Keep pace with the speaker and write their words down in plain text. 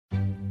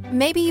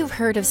Maybe you've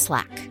heard of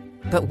Slack,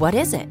 but what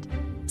is it?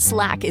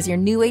 Slack is your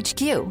new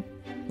HQ.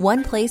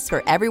 One place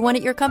for everyone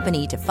at your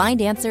company to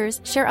find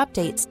answers, share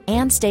updates,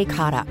 and stay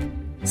caught up.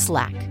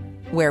 Slack,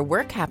 where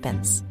work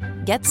happens.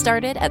 Get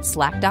started at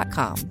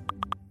slack.com.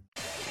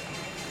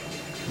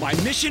 My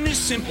mission is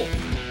simple,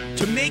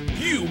 to make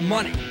you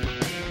money.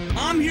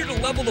 I'm here to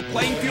level the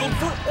playing field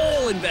for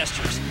all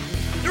investors.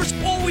 There's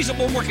always a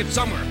bull market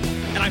somewhere,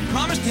 and I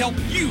promise to help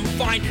you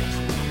find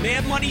it.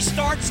 Mad Money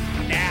starts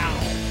now.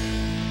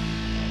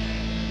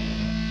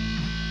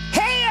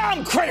 Hey,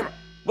 I'm Cramer.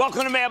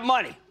 Welcome to Mad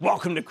Money.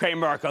 Welcome to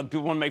Cramer. Other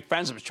people want to make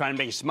friends. I'm just trying to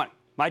make you some money.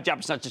 My job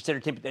is not just to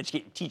entertain, but to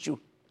educate and teach you.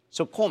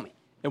 So call me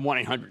at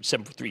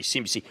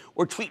 1-800-743-CNBC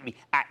or tweet me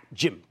at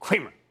Jim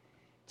Cramer.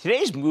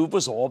 Today's move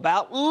was all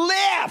about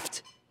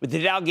lift. With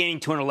the Dow gaining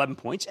 211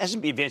 points,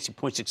 S&P advancing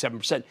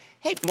 0.67%.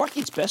 Hey,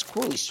 market's best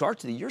quarterly start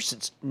to the year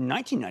since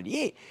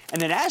 1998.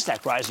 And the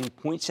Nasdaq rising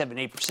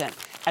 0.78%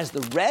 as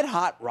the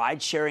red-hot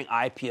ride-sharing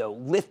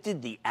IPO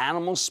lifted the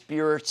animal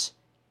spirits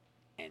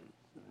and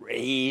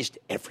raised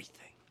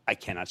everything. I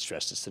cannot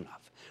stress this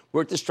enough.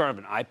 We're at the start of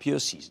an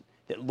IPO season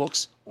that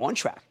looks on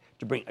track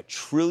to bring $1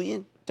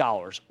 trillion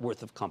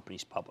worth of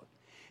companies public.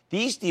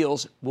 These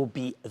deals will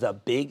be the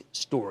big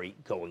story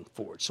going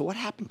forward. So what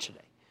happened today?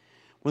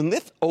 When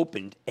Lyft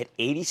opened at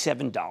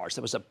 $87,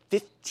 that was up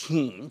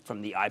 15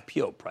 from the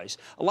IPO price,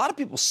 a lot of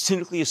people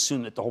cynically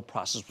assumed that the whole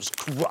process was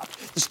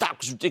corrupt. The stock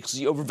was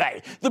ridiculously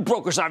overvalued. The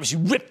brokers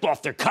obviously ripped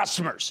off their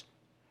customers.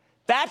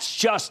 That's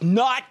just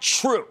not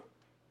true.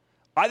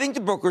 I think the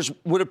brokers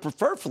would have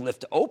preferred for Lyft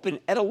to open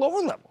at a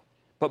lower level.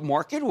 But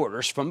market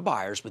orders from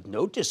buyers with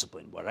no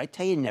discipline, what I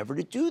tell you never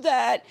to do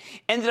that,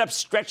 ended up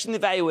stretching the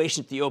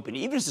valuation at the open,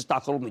 even as the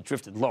stock ultimately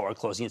drifted lower,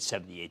 closing at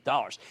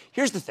 $78.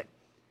 Here's the thing.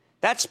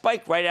 That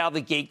spike right out of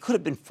the gate could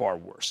have been far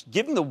worse.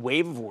 Given the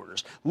wave of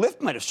orders,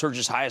 Lyft might have surged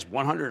as high as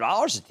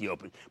 $100 at the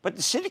open. But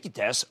the syndicate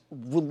desk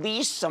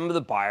released some of the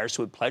buyers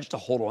who had pledged to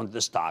hold on to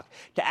the stock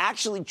to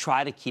actually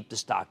try to keep the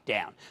stock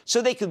down so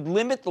they could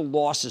limit the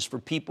losses for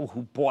people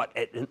who bought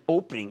at an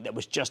opening that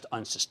was just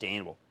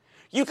unsustainable.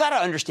 You got to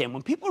understand,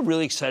 when people are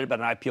really excited about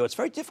an IPO, it's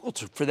very difficult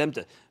for them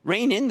to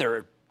rein in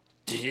their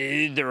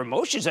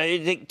emotions,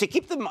 to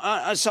keep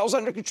themselves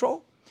under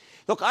control.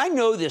 Look, I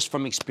know this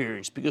from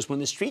experience because when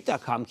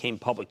TheStreet.com came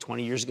public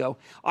 20 years ago,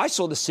 I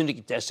saw the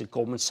syndicate desk at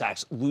Goldman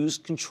Sachs lose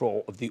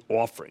control of the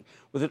offering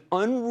with an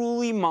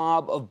unruly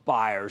mob of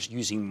buyers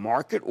using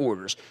market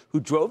orders who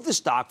drove the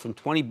stock from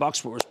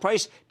 $20 where it was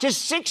priced to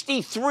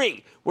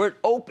 $63 where it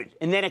opened.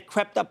 And then it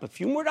crept up a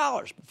few more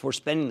dollars before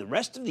spending the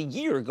rest of the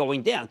year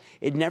going down.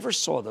 It never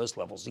saw those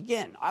levels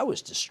again. I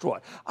was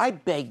distraught. I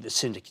begged the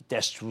syndicate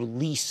desk to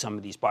release some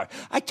of these buyers.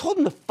 I told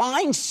them to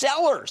find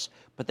sellers,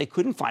 but they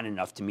couldn't find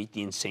enough to meet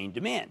the insane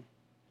demand.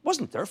 It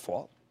wasn't their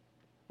fault.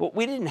 Well,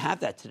 we didn't have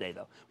that today,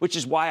 though, which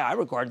is why I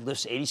regard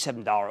Lyft's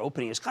 $87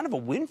 opening as kind of a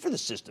win for the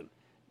system,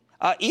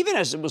 even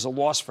as it was a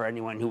loss for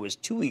anyone who was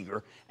too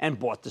eager and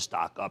bought the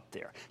stock up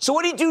there. So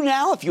what do you do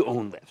now if you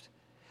own Lyft?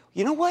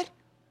 You know what?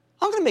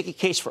 I'm going to make a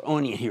case for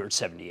owning it here at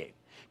 78.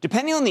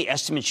 Depending on the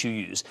estimates you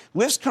use,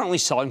 Lyft's currently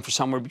selling for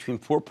somewhere between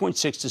 4.6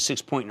 to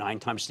 6.9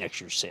 times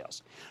next year's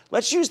sales.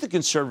 Let's use the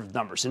conservative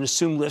numbers and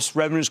assume Lyft's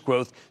revenues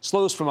growth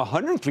slows from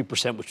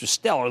 103%, which was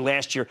stellar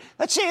last year.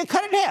 Let's say a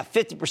cut in half,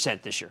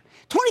 50% this year,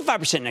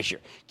 25% next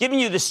year, giving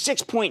you the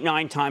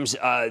 6.9 times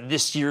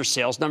this year's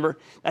sales number.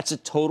 That's a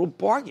total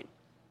bargain.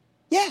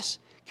 Yes.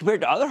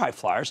 Compared to other high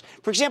flyers.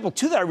 For example,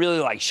 two that I really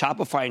like,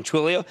 Shopify and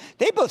Twilio,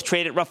 they both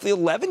trade at roughly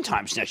 11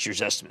 times next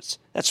year's estimates.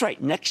 That's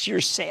right, next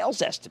year's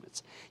sales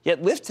estimates.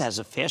 Yet Lyft has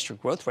a faster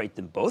growth rate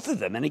than both of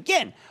them. And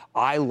again,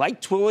 I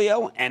like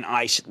Twilio and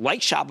I like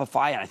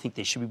Shopify, and I think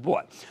they should be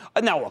bought.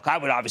 Now, look, I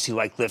would obviously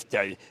like Lyft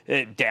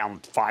down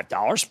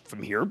 $5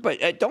 from here,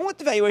 but don't let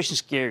the valuation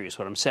scare you is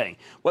what I'm saying.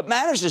 What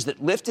matters is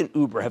that Lyft and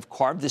Uber have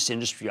carved this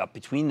industry up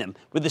between them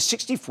with a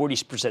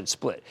 60-40%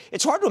 split.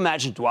 It's hard to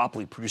imagine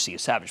duopoly producing a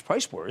savage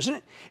price war, isn't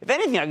it? If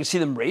anything, I can see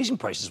them raising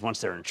prices once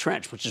they're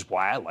entrenched, which is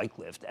why I like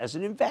Lyft as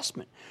an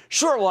investment.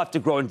 Sure, we'll have to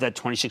grow into that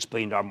 $26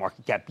 billion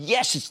market cap.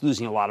 Yes, it's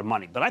losing a lot of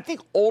money, but I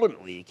think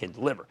ultimately it can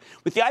deliver.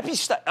 With the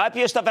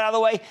IPO stuff out of the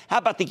way, how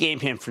about the game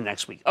plan for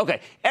next week? Okay,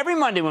 every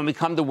Monday when we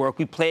come to work,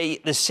 we play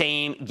the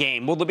same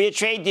game. Will there be a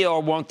trade deal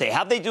or won't they?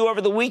 How'd they do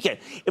over the weekend?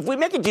 If we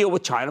make a deal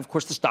with China, of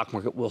course, the stock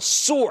market will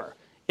soar.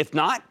 If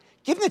not,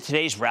 given that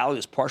today's rally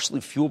is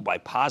partially fueled by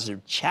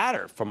positive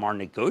chatter from our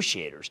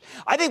negotiators,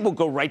 I think we'll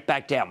go right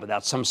back down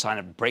without some sign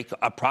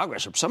of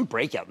progress or some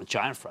breakout in the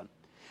China front.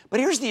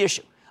 But here's the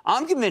issue.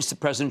 I'm convinced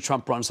that President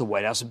Trump runs the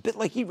White House a bit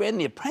like he ran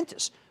The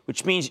Apprentice,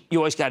 which means you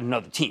always got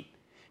another team.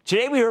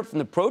 Today we heard from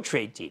the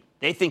pro-trade team.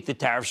 They think the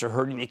tariffs are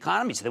hurting the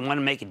economy, so they want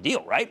to make a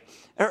deal, right?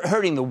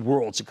 Hurting the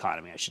world's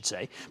economy, I should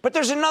say. But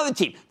there's another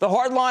team, the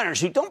hardliners,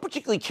 who don't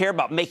particularly care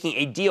about making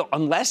a deal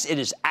unless it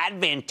is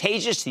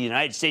advantageous to the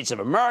United States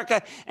of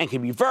America and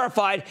can be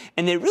verified,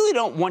 and they really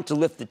don't want to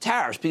lift the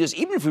tariffs because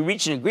even if we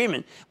reach an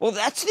agreement, well,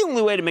 that's the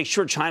only way to make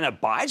sure China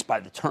abides by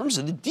the terms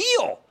of the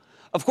deal.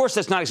 Of course,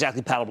 that's not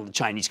exactly palatable to the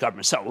Chinese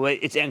government, so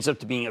it ends up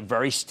to being a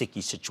very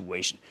sticky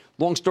situation.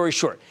 Long story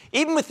short,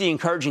 even with the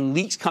encouraging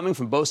leaks coming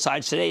from both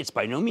sides today, it's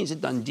by no means a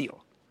done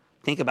deal.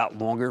 Think about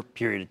longer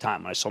period of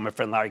time. When I saw my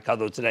friend Larry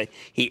Kudlow today,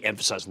 he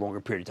emphasized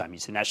longer period of time.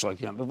 He's the National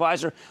Economic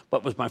Advisor,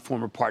 but was my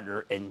former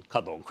partner in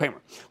Kudlow and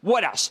Cramer.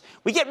 What else?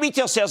 We get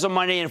retail sales on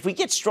Monday, and if we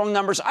get strong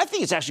numbers, I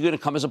think it's actually going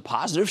to come as a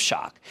positive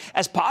shock.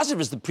 As positive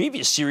as the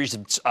previous series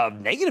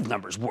of negative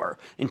numbers were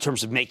in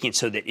terms of making it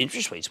so that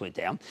interest rates went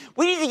down.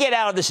 We need to get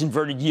out of this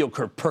inverted yield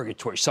curve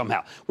purgatory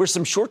somehow, where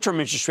some short-term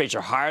interest rates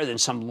are higher than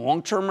some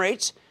long-term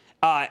rates,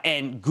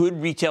 and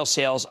good retail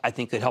sales, I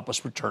think, could help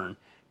us return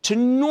to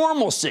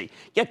normalcy.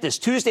 Get this,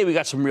 Tuesday we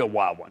got some real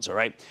wild ones, all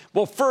right?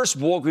 Well, first,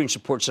 Walgreens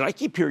reports that I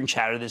keep hearing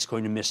chatter that it's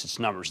going to miss its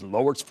numbers and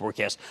lower its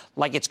forecast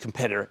like its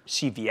competitor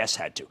CVS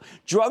had to.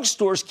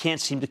 Drugstores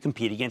can't seem to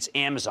compete against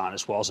Amazon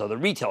as well as other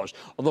retailers.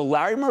 Although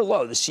Larry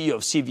Merlot, the CEO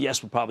of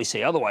CVS, would probably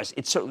say otherwise,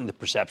 it's certainly the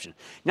perception.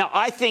 Now,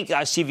 I think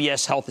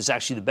CVS Health is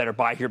actually the better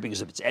buy here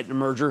because of its Aetna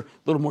merger, a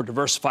little more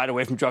diversified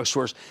away from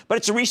drugstores, but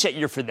it's a reset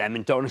year for them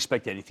and don't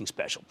expect anything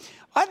special.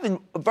 I've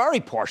been very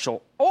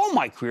partial all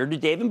my career to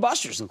Dave &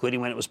 Buster's, including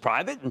when it was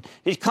private, and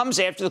it comes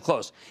after the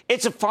close.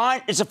 It's a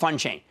fun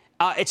chain.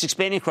 It's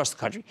expanding across the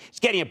country. It's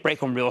getting a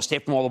break on real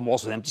estate from all the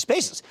malls with empty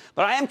spaces.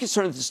 But I am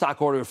concerned that the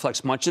stock order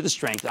reflects much of the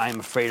strength I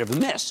am afraid of a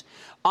miss.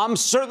 I'm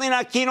certainly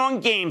not keen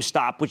on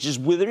GameStop, which is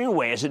withering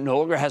away as it no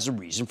longer has a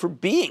reason for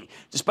being,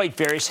 despite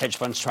various hedge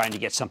funds trying to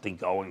get something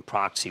going,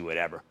 proxy,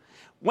 whatever.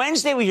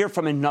 Wednesday, we hear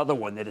from another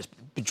one that is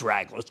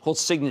bedraggled. It's called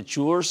Signet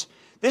Jewelers.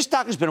 This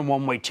stock has been a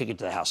one-way ticket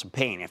to the House of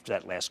Pain after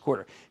that last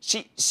quarter.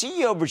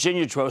 CEO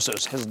Virginia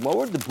Drosos has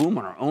lowered the boom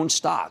on her own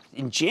stock.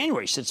 In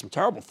January, said some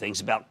terrible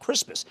things about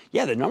Christmas.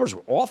 Yeah, the numbers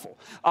were awful,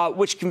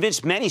 which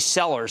convinced many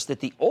sellers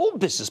that the old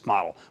business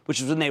model, which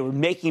was when they were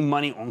making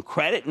money on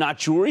credit, not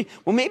jewelry,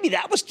 well, maybe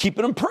that was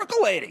keeping them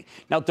percolating.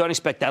 Now, don't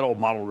expect that old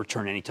model to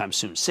return anytime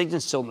soon.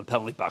 Signet's still in the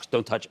penalty box.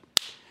 Don't touch it.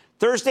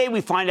 Thursday, we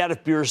find out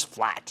if beer is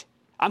flat.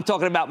 I'm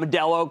talking about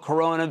Modelo,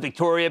 Corona,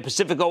 Victoria,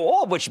 Pacifico,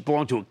 all of which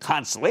belong to a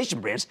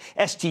Constellation brands,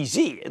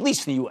 STZ, at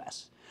least in the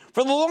U.S.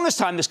 For the longest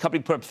time, this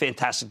company put up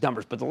fantastic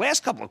numbers, but the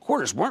last couple of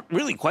quarters weren't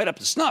really quite up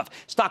to snuff.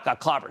 Stock got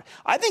clobbered.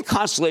 I think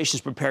Constellation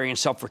is preparing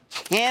itself for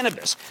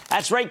cannabis.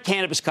 That's right,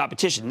 cannabis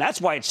competition.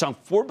 That's why it sunk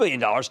 $4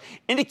 billion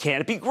into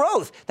Canopy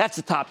Growth. That's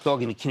the top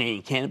dog in the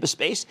Canadian cannabis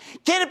space.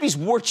 Canopy's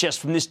war chest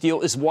from this deal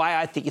is why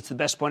I think it's the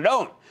best one to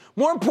own.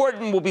 More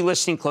important, we'll be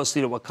listening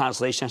closely to what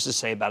Constellation has to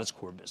say about its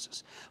core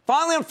business.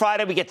 Finally, on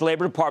Friday, we get the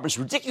Labor Department's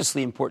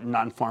ridiculously important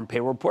non-farm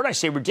payroll report. I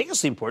say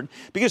ridiculously important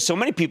because so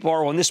many people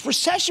are on this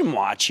recession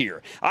watch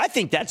here. I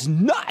think that's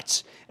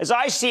nuts. As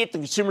I see it, the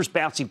consumer's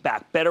bouncing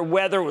back. Better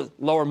weather with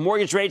lower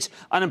mortgage rates,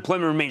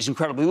 unemployment remains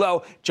incredibly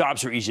low,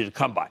 jobs are easy to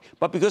come by.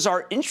 But because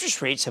our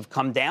interest rates have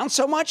come down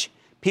so much,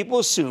 people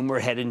assume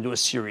we're headed into a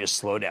serious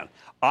slowdown.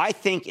 I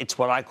think it's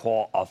what I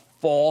call a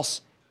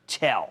false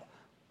tell.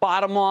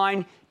 Bottom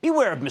line,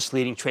 beware of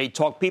misleading trade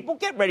talk, people.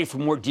 Get ready for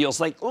more deals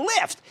like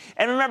Lyft.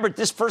 And remember,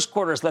 this first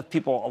quarter has left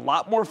people a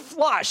lot more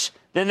flush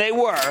than they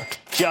were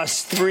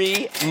just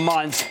 3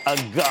 months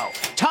ago.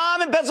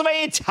 Tom in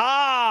Pennsylvania.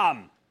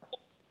 Tom.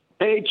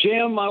 Hey,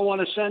 Jim, I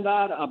want to send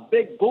out a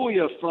big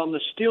booyah from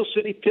the Steel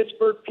City,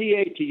 Pittsburgh,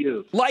 PA to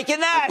you. Liking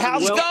that.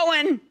 How's it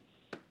going?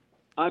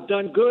 I've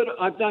done good.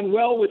 I've done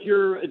well with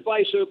your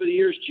advice over the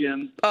years,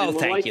 Jim. Oh,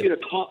 thank you.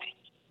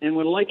 And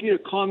would like you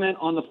to comment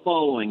on the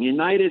following.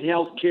 United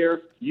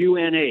Healthcare,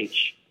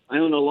 UNH. I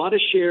own a lot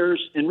of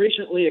shares, and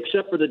recently,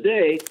 except for the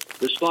day,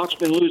 the stock's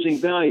been losing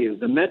value.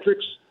 The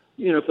metrics,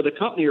 for the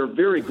company are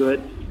very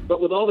good, but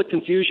with all the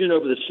confusion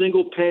over the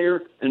single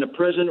payer and the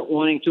president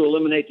wanting to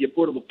eliminate the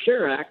Affordable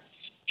Care Act,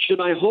 should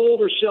I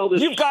hold or sell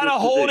this? You've got to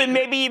hold and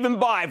maybe even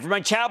buy. For my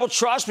charitable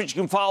trust, which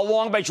you can follow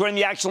along by joining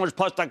the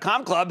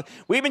ActionAlertsPlus.com club,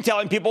 we've been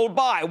telling people to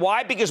buy.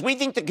 Why? Because we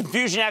think the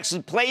confusion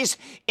actually plays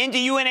into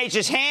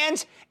UNH's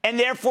hands, and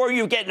therefore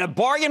you're getting a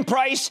bargain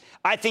price.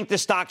 I think the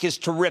stock is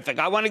terrific.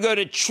 I want to go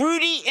to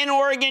Trudy in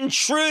Oregon.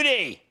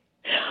 Trudy.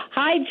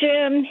 Hi,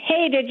 Jim.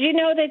 Hey, did you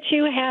know that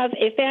you have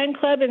a fan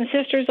club in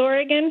Sisters,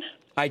 Oregon?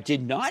 I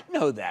did not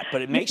know that,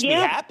 but it makes me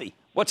happy.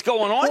 What's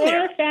going on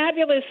there? 4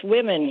 fabulous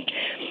women.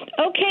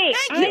 Okay,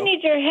 I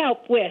need your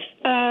help with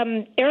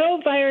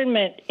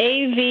AeroVironment,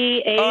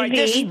 AV. All right,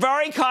 this is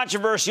very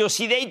controversial.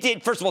 See, they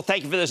did, first of all,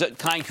 thank you for those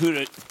kind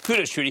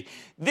kudos, Trudy.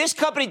 This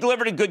company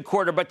delivered a good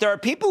quarter, but there are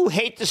people who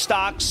hate the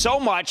stock so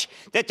much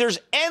that there's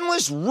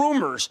endless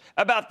rumors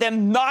about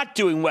them not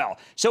doing well.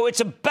 So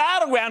it's a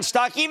battleground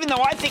stock, even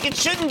though I think it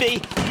shouldn't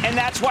be. And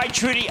that's why,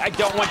 Trudy, I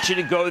don't want you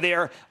to go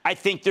there. I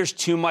think there's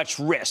too much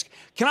risk.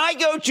 Can I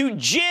go to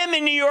Jim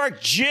in New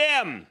York?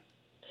 Jim.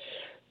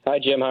 Hi,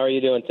 Jim. How are you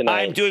doing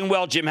tonight? I'm doing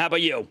well, Jim. How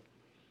about you?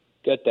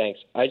 Good,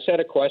 thanks. I just had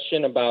a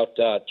question about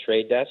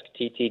Trade Desk,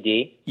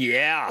 TTD.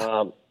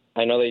 Yeah.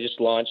 I know they just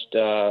launched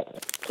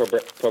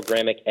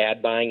programmatic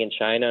ad buying in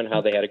China and how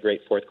they had a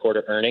great fourth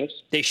quarter earnings.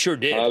 They sure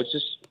did.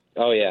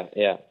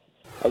 Yeah.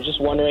 I was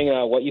just wondering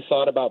what you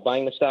thought about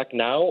buying the stock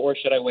now, or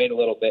should I wait a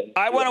little bit?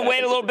 I want to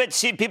wait a little bit,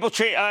 see people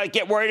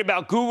get worried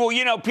about Google.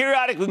 You know,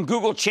 periodically when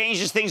Google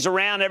changes things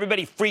around,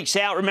 everybody freaks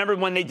out. Remember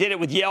when they did it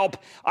with Yelp?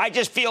 I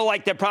just feel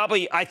like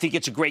I think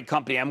it's a great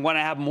company. I'm going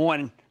to have them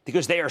on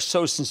because they are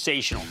so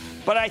sensational.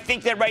 But I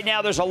think that right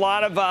now there's a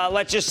lot of,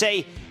 let's just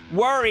say,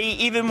 worry,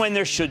 even when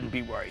there shouldn't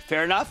be worry.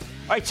 Fair enough?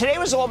 All right, today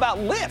was all about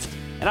Lyft,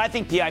 and I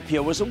think the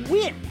IPO was a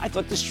win. I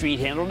thought the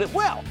street handled it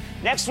well.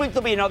 Next week,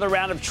 there'll be another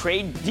round of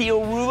trade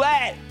deal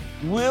roulette.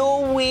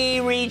 Will we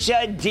reach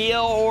a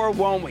deal or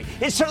won't we?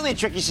 It's certainly a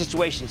tricky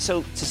situation,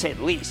 so to say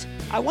the least,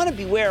 I want to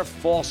beware of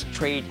false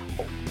trade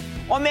hope.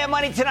 On Mad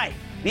Money tonight,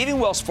 leaving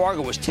Wells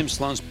Fargo was Tim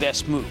Sloan's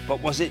best move,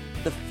 but was it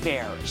the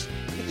fairest?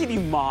 I'll give you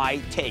my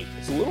take.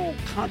 It's a little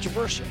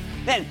controversial.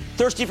 Then,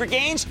 thirsty for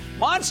gains?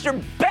 Monster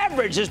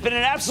Beverage has been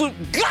an absolute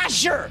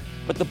gusher.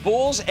 But the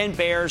Bulls and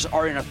Bears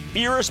are in a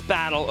fierce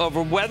battle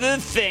over whether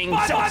the thing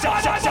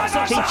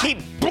can keep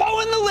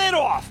blowing the lid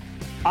off.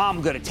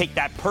 I'm going to take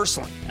that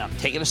personally, and I'm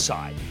taking a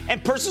side.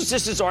 And personal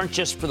assistants aren't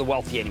just for the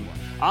wealthy anymore.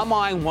 I'm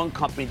eyeing one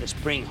company that's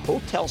bringing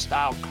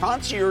hotel-style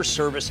concierge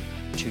service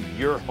to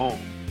your home.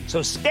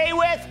 So stay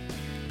with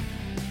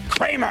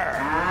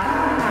Cramer.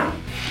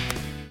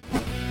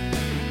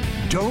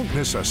 Don't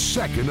miss a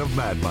second of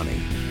Mad Money.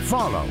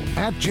 Follow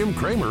 @Jim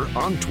Cramer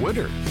on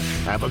Twitter.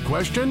 Have a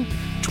question?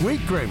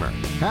 Tweet Cramer.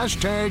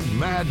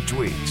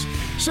 #MadTweets.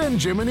 Send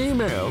Jim an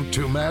email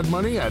to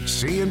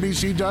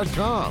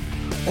madmoney@cnbc.com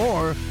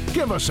or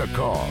give us a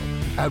call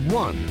at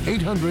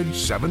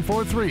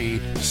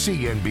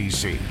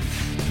 1-800-743-CNBC.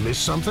 Miss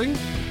something?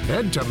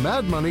 Head to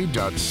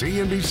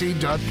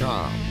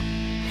madmoney.cnbc.com.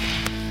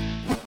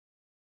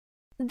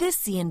 This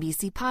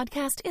CNBC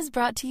podcast is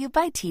brought to you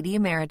by TD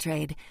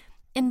Ameritrade.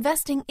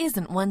 Investing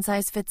isn't one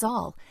size fits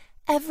all.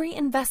 Every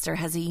investor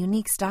has a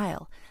unique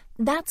style.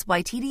 That's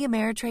why TD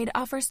Ameritrade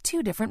offers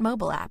 2 different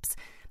mobile apps.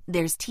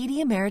 There's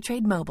TD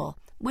Ameritrade Mobile,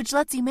 which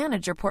lets you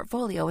manage your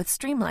portfolio with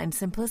streamlined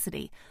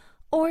simplicity,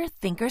 or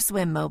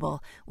Thinkorswim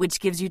Mobile, which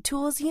gives you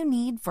tools you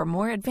need for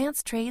more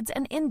advanced trades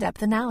and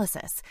in-depth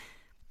analysis.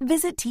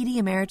 Visit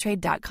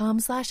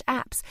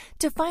tdameritrade.com/apps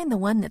to find the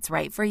one that's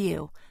right for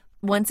you.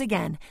 Once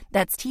again,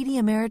 that's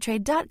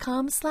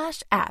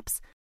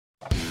tdameritrade.com/apps.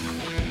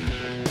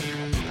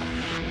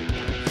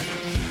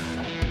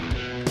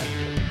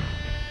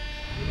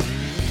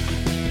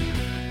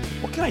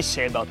 What can I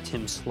say about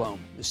Tim Sloan,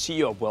 the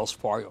CEO of Wells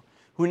Fargo,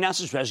 who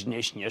announced his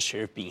resignation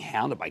yesterday after being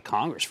hounded by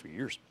Congress for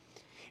years?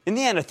 In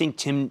the end, I think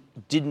Tim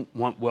didn't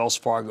want Wells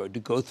Fargo to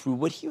go through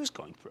what he was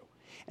going through.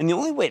 And the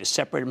only way to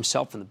separate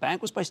himself from the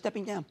bank was by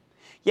stepping down.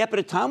 Yet, at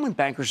a time when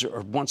bankers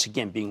are once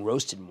again being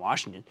roasted in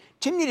Washington,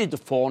 Tim needed to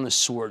fall on his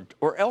sword,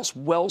 or else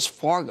Wells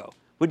Fargo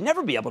would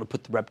never be able to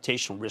put the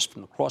reputational risk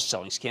from the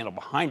cross-selling scandal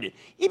behind it,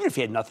 even if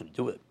he had nothing to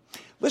do with it.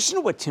 Listen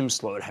to what Tim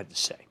Sloan had to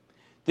say.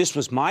 This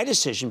was my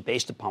decision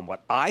based upon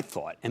what I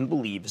thought and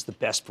believe is the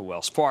best for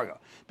Wells Fargo,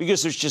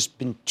 because there's just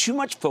been too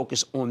much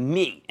focus on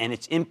me, and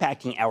it's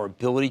impacting our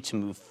ability to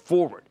move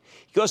forward.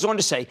 He goes on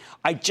to say,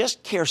 I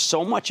just care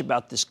so much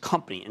about this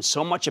company and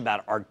so much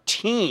about our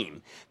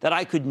team that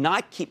I could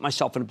not keep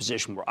myself in a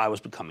position where I was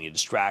becoming a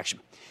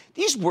distraction.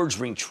 These words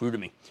ring true to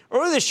me.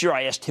 Earlier this year,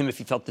 I asked him if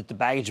he felt that the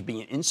baggage of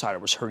being an insider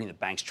was hurting the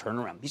bank's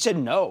turnaround. He said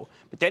no,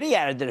 but then he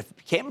added that if it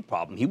became a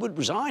problem, he would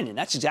resign, and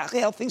that's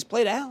exactly how things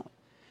played out.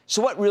 So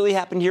what really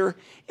happened here?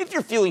 If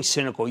you're feeling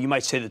cynical, you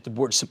might say that the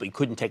board simply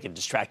couldn't take a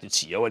distracted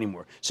CEO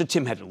anymore, so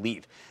Tim had to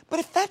leave. But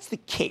if that's the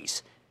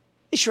case,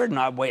 they sure had an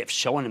odd way of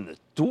showing him the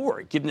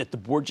door, given that the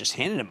board just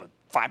handed him a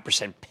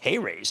 5% pay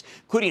raise,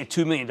 including a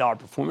 $2 million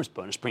performance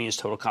bonus, bringing his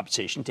total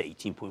compensation to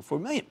 $18.4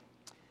 million.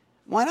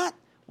 Why not?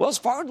 Wells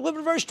Fargo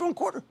delivered a very strong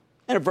quarter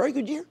and a very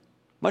good year,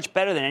 much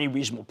better than any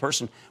reasonable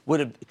person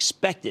would have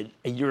expected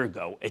a year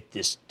ago at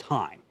this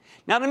time.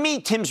 Now, to me,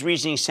 Tim's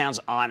reasoning sounds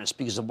honest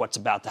because of what's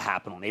about to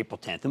happen on April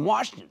 10th in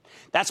Washington.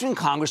 That's when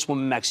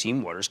Congresswoman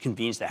Maxine Waters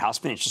convenes the House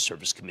Financial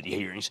Services Committee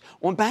hearings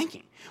on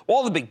banking.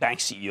 All the big bank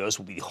CEOs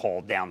will be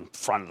hauled down in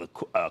front of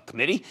the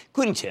committee,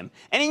 including Tim,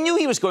 and he knew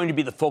he was going to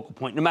be the focal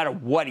point no matter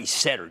what he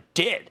said or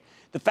did.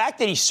 The fact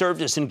that he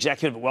served as an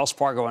executive at Wells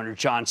Fargo under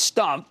John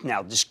Stumpf,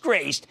 now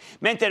disgraced,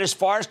 meant that as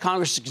far as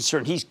Congress is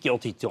concerned, he's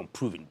guilty until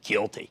proven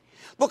guilty.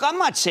 Look, I'm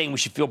not saying we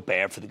should feel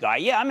bad for the guy.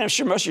 Yeah, I mean, I'm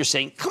sure most of you are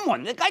saying, come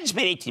on, the guy just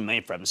made $18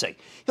 million for heaven's sake.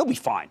 He'll be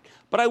fine.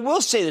 But I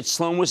will say that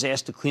Sloan was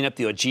asked to clean up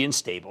the Augean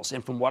stables,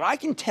 and from what I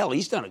can tell,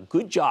 he's done a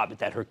good job at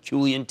that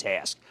Herculean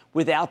task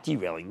without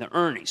derailing the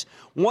earnings.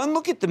 One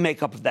look at the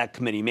makeup of that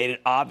committee made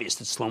it obvious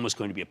that Sloan was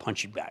going to be a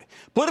punching bag.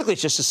 Politically,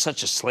 it's just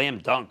such a slam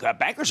dunk.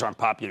 Bankers aren't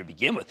popular to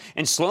begin with,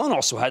 and Sloan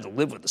also had to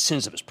live with the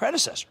sins of his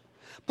predecessor.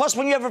 Plus,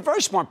 when you have a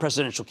very smart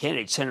presidential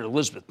candidate, Senator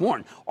Elizabeth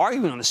Warren,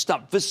 arguing on the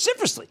stump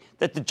vociferously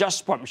that the Justice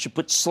Department should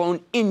put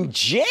Sloan in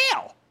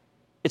jail,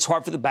 it's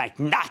hard for the bank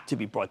not to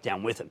be brought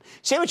down with him.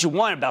 Say what you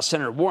want about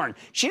Senator Warren.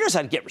 She knows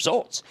how to get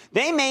results.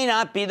 They may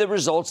not be the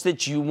results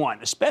that you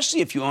want,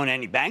 especially if you own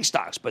any bank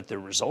stocks, but they're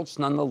results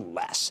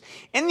nonetheless.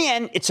 In the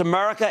end, it's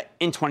America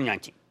in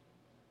 2019.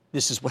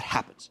 This is what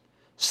happens.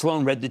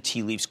 Sloan read the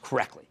tea leaves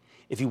correctly.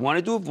 if he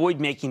wanted to avoid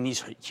making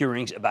these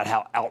hearings about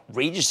how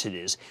outrageous it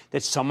is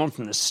that someone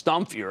from the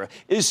Stumpf era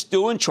is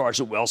still in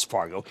charge at Wells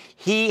Fargo,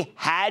 he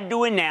had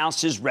to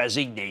announce his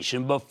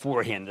resignation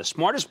beforehand. The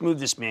smartest move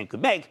this man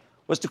could make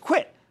was to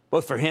quit,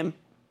 both for him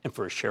and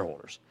for his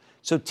shareholders.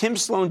 So Tim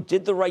Sloan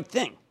did the right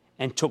thing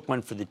and took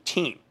one for the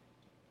team,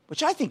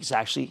 which I think is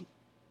actually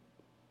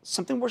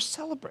something worth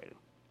celebrating.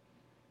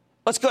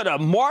 Let's go to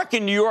Mark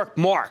in New York.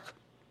 Mark.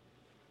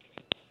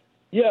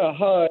 Yeah,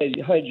 hi.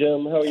 Hi,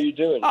 Jim. How are you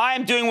doing? I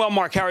am doing well,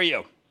 Mark. How are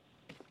you?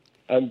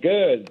 I'm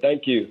good.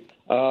 Thank you.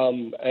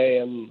 I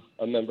am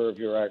a member of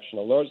your Action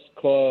Alerts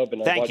Club,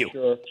 and I watch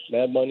your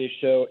Mad Money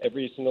show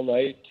every single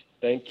night.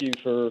 Thank you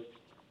for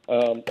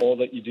all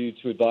that you do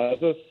to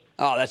advise us.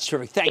 Oh, that's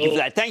terrific. Thank you for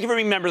that. Thank you for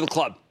being a member of the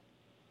club.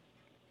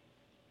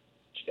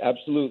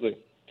 Absolutely.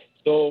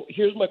 So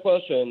here's my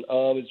question.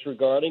 It's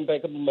regarding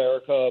Bank of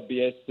America,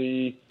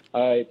 BAC.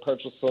 I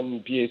purchased some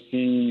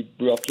BAC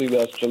roughly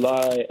last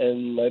July,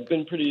 and I've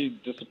been pretty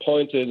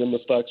disappointed in the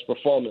stock's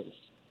performance.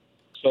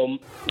 So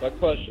my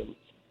question,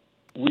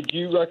 would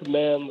you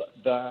recommend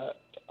that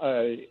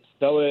I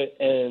sell it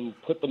and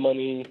put the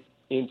money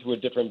into a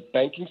different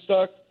banking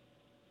stock,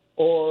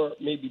 or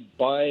maybe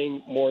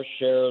buying more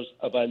shares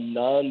of a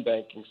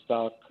non-banking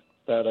stock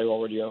that I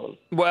already own?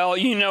 Well,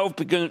 you know,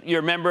 because you're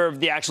a member of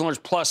the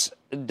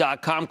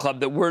ActionAlertsPlus.com club,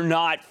 that we're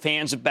not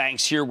fans of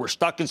banks here. We're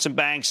stuck in some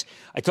banks.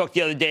 I talked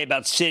the other day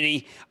about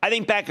Citi. I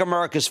think Bank of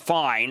America is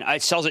fine.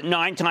 It sells at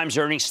 9 times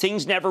earnings.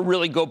 Things never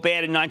really go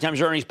bad at 9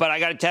 times earnings, but I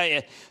got to tell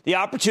you, the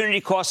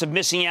opportunity cost of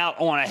missing out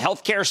on a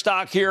healthcare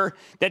stock here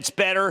that's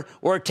better,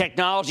 or a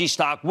technology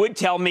stock, would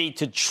tell me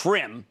to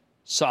trim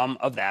some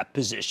of that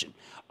position.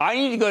 I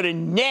need to go to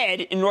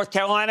Ned in North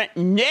Carolina.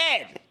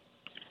 Ned.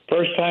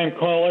 First-time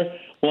caller,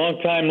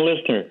 long-time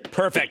listener.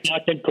 Perfect. The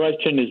second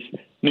question is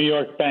New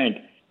York Bank,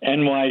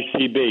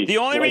 NYCB. The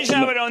only reason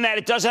I would own that,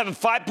 it does have a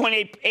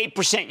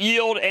 5.88%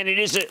 yield, and it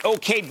is an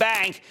okay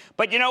bank.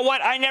 But you know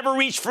what? I never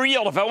reach for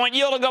yield. If I want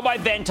yield, I'll go buy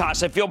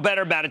Ventas. I feel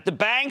better about it. The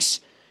banks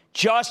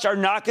just are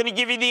not going to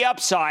give you the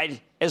upside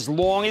as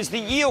long as the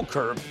yield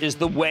curve is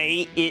the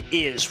way it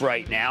is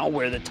right now,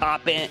 where the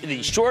top end,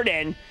 the short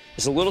end,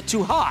 is a little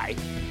too high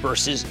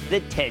versus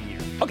the 10-year.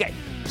 Okay,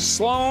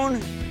 Sloan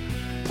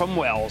from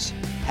Wells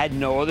had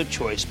no other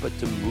choice but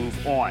to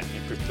move on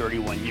after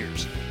 31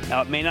 years.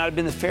 Now, it may not have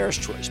been the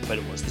fairest choice, but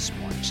it was the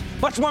smartest.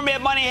 Much more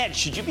Mad Money ahead.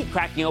 Should you be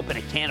cracking open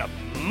a can of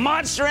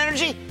Monster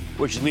Energy,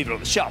 or should you leave it on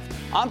the shelf?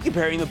 I'm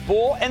comparing the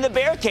bull and the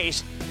bear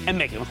case and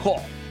making a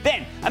call.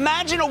 Then,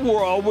 imagine a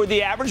world where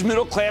the average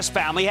middle-class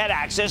family had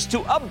access to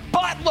a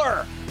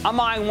butler. I'm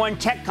eyeing one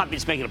tech company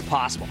that's making it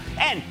possible.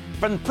 And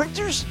from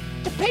printers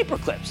to paper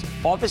clips,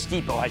 Office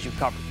Depot has you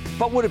covered.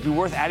 But would it be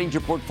worth adding to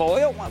your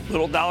portfolio? One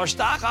little dollar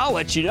stock? I'll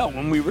let you know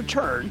when we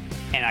return.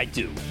 And I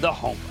do the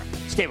homework.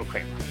 Stay with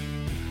Cramer.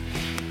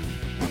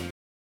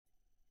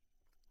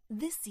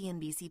 This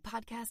CNBC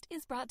podcast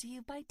is brought to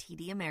you by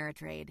TD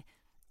Ameritrade.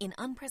 In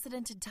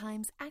unprecedented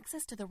times,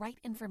 access to the right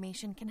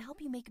information can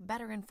help you make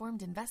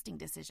better-informed investing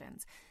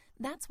decisions.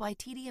 That's why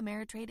TD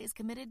Ameritrade is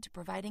committed to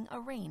providing a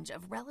range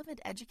of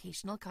relevant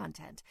educational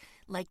content,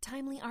 like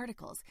timely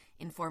articles,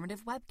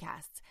 informative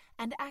webcasts,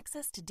 and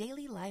access to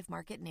daily live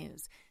market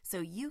news, so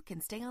you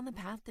can stay on the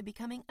path to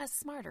becoming a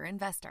smarter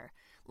investor.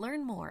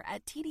 Learn more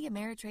at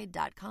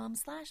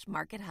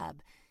tdameritrade.com/markethub.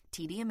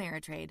 TD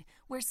Ameritrade,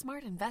 where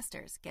smart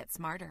investors get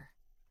smarter.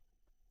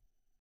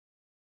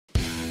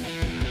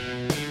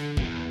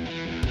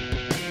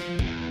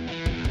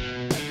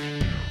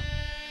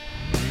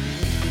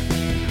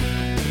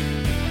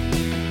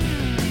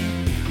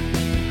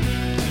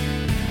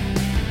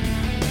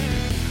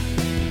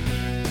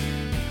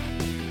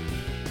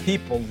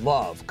 People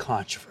love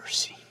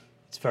controversy.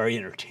 It's very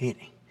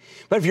entertaining.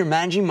 But if you're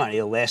managing money,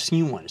 the last thing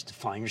you want is to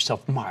find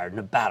yourself mired in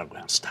a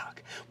battleground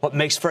stock. What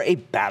makes for a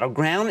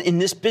battleground in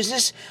this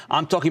business?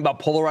 I'm talking about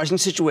polarizing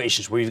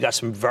situations where you've got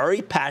some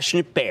very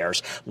passionate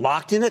bears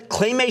locked in a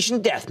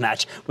claymation death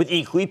match with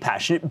equally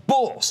passionate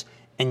bulls,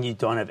 and you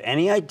don't have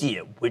any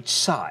idea which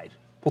side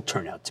will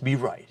turn out to be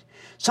right.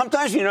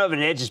 Sometimes when you don't have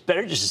an edge, it's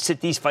better just to sit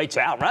these fights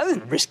out rather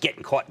than risk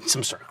getting caught in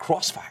some sort of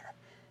crossfire.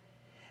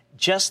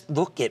 Just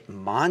look at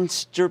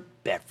Monster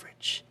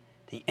Beverage,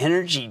 the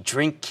energy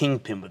drink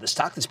kingpin with a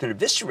stock that's been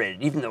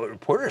eviscerated, even though it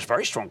reported a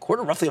very strong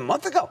quarter roughly a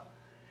month ago.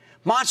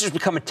 Monster's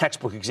become a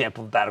textbook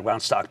example of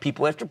battleground stock.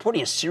 People, after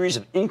putting a series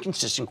of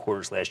inconsistent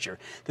quarters last year,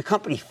 the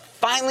company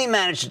finally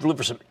managed to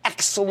deliver some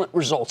excellent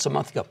results a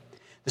month ago.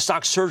 The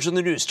stock surged in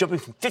the news, jumping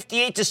from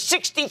 58 to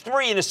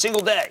 63 in a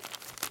single day.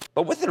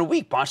 But within a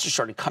week, Monster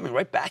started coming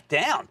right back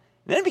down. And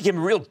then it became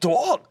a real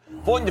dog,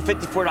 falling to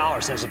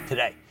 $54 as of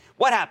today.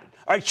 What happened?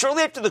 All right,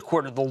 shortly after the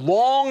quarter, the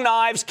long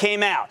knives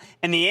came out,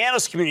 and the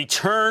analyst community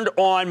turned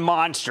on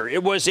Monster.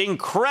 It was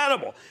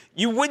incredible.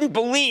 You wouldn't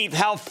believe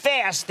how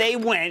fast they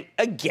went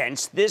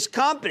against this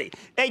company.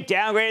 They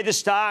downgraded the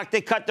stock. They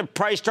cut the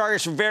price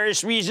targets for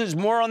various reasons.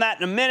 More on that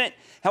in a minute.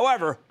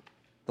 However,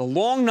 the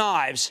long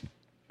knives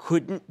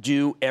couldn't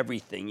do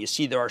everything. You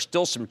see, there are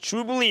still some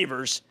true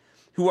believers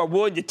who are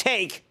willing to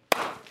take.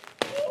 Oh,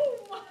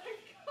 my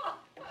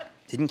God.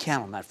 Didn't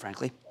count on that,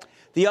 frankly.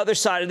 the other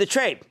side of the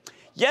trade.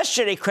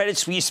 Yesterday, Credit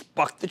Suisse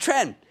bucked the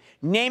trend,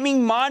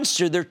 naming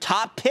Monster their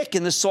top pick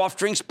in the soft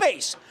drink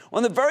space,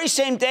 on the very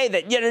same day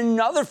that yet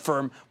another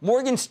firm,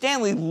 Morgan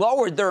Stanley,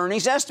 lowered their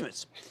earnings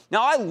estimates.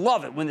 Now, I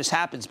love it when this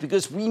happens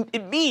because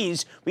it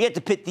means we have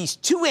to pit these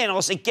two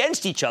analysts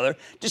against each other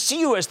to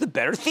see who has the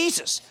better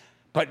thesis.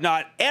 But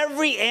not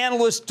every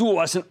analyst duel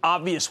has an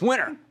obvious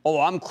winner,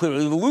 although I'm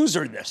clearly the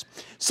loser in this.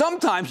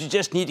 Sometimes you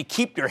just need to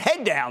keep your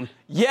head down,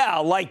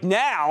 like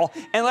now,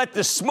 and let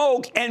the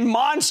smoke and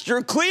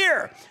Monster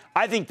clear.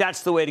 I think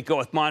that's the way to go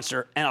with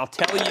Monster, and I'll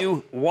tell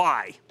you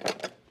why.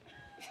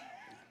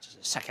 Just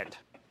a second.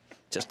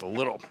 Just a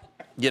little.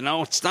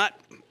 It's not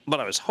what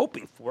I was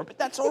hoping for, but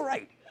that's all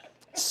right.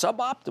 It's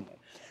suboptimal.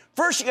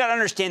 First, you got to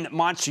understand that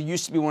Monster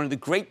used to be one of the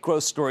great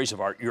growth stories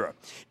of our era.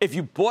 If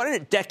you bought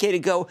it a decade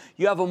ago,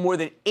 you have a more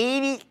than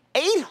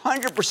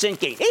 800%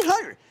 gain.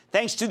 800!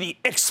 Thanks to the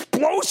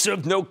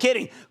explosive, no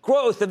kidding,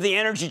 growth of the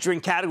energy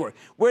drink category,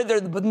 where they're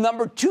the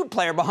number 2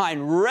 player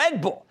behind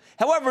Red Bull.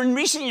 However, in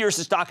recent years,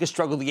 the stock has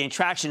struggled to gain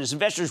traction as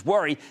investors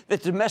worry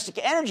that the domestic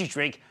energy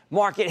drink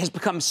market has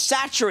become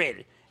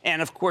saturated.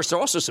 And, of course, there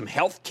are also some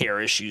health care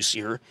issues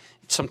here.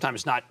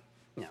 Sometimes not,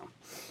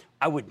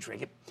 I wouldn't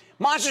drink it.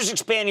 Monster's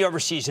expanding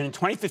overseas, and in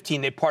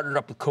 2015, they partnered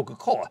up with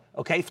Coca-Cola.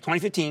 Okay,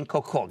 2015,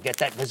 Coca-Cola. Get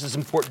that? This is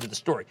important to the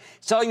story.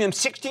 Selling them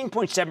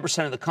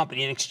 16.7% of the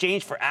company in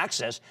exchange for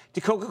access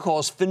to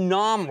Coca-Cola's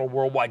phenomenal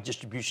worldwide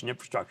distribution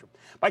infrastructure.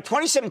 By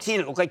 2017,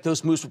 it looked like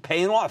those moves were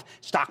paying off.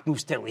 Stock moved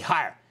steadily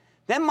higher.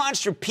 Then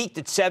Monster peaked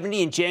at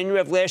 70 in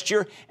January of last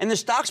year, and the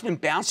stock's been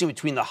bouncing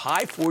between the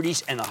high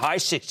 40s and the high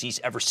 60s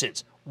ever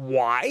since.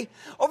 Why?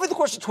 Over the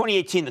course of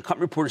 2018, the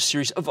company reported a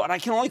series of what I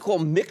can only call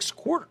mixed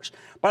quarters.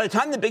 By the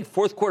time the big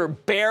fourth quarter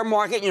bear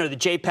market, the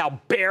J-Powell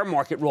bear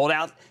market rolled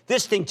out,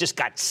 this thing just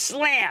got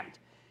slammed.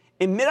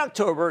 In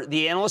mid-October,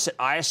 the analysts at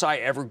ISI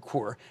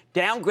Evercore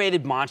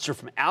downgraded Monster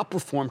from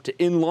outperform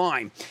to in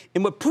line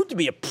in what proved to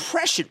be a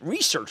prescient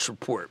research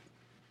report.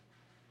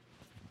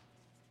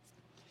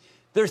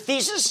 Their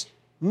thesis?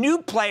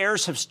 New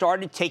players have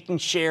started taking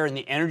share in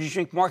the energy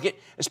drink market,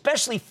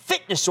 especially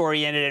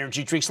fitness-oriented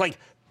energy drinks like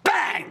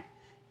bang!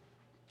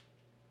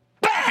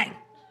 Bang!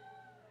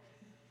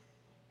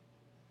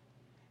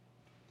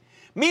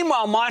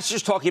 Meanwhile,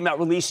 Monster's talking about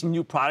releasing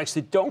new products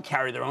that don't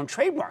carry their own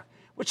trademark,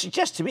 which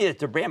suggests to me that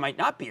their brand might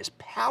not be as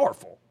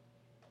powerful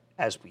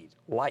as we'd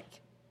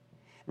like.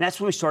 And that's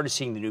when we started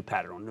seeing the new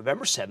pattern. On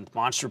November 7th,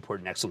 Monster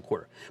reported an excellent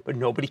quarter, but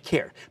nobody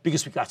cared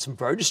because we got some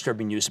very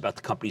disturbing news about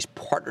the company's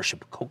partnership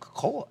with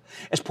Coca-Cola.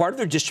 As part of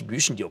their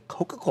distribution deal,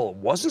 Coca-Cola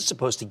wasn't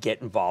supposed to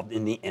get involved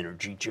in the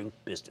energy drink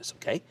business,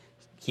 okay?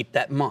 Keep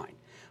that in mind.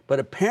 But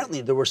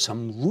apparently there were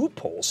some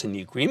loopholes in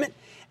the agreement,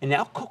 and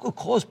now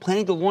Coca-Cola is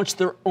planning to launch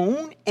their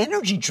own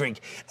energy drink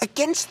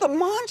against the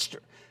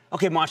Monster.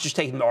 Okay, Monster's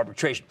taking the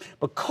arbitration,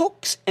 but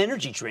Coke's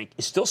energy drink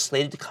is still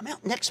slated to come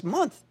out next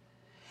month.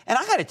 And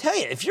I got to tell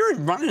you, if you're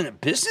running a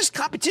business,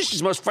 competition is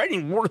the most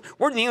frightening word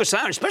in the U.S.,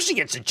 especially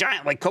against a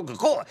giant like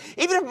Coca-Cola.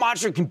 Even if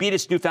Monster can beat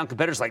its newfound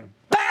competitors like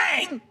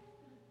Bang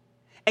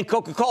and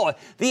Coca-Cola,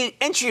 the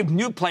entry of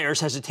new players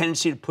has a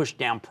tendency to push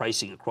down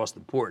pricing across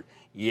the board.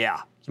 Yeah,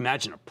 can you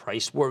imagine a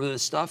price war with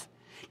this stuff?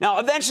 Now,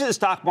 eventually the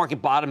stock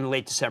market bottomed in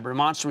late December, and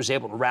Monster was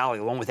able to rally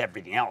along with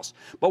everything else.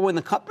 But when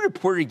the company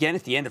reported again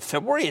at the end of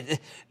February,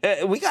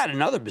 we got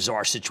another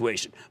bizarre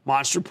situation.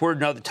 Monster reported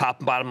another top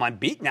and bottom line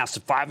beat, announced a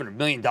 $500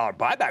 million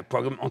buyback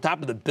program on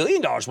top of the $1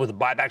 billion worth of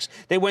buybacks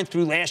they went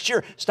through last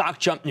year. Stock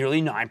jumped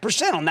nearly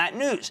 9% on that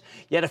news.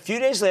 Yet a few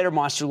days later,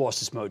 Monster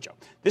lost its mojo.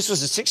 This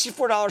was a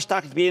 $64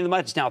 stock at the beginning of the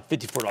month. It's now a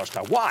 $54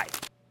 stock. Why?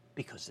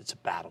 Because it's a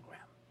battleground.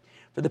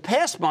 For the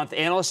past month,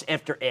 analyst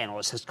after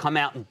analyst has come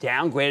out and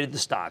downgraded the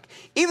stock.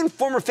 Even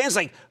former fans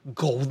like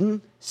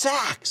Goldman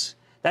Sachs.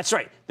 That's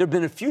right. There have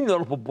been a few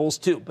notable bulls,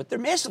 too, but they're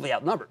massively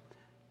outnumbered.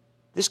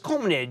 This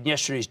culminated in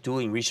yesterday's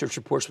dueling research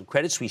reports with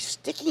Credit Suisse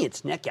sticking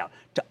its neck out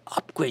to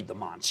upgrade the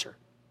Monster.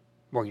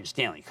 Morgan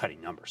Stanley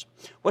cutting numbers.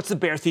 What's the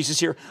bear thesis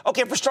here?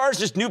 Okay, for starters,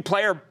 this new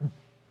player,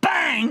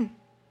 Bang,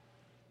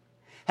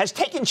 has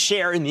taken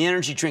share in the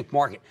energy drink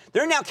market.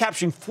 They're now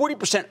capturing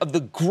 40% of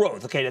the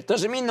growth. Okay, that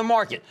doesn't mean the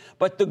market,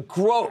 but the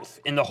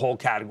growth in the whole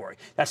category.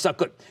 That's not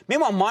good.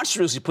 Meanwhile,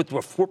 Monster was put through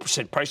a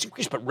 4% price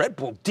increase, but Red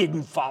Bull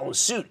didn't follow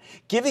suit,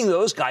 giving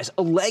those guys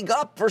a leg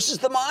up versus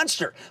the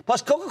Monster.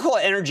 Plus,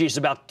 Coca-Cola Energy is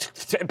about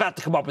to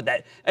come up with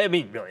that. I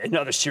mean, really,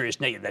 another serious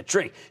negative, that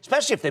drink,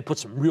 especially if they put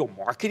some real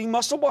marketing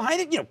muscle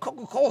behind it.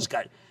 Coca-Cola's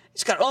got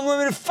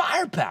unlimited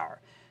firepower.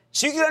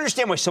 So you can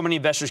understand why so many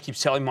investors keep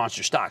selling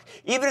Monster stock.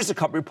 Even as the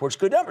company reports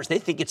good numbers, they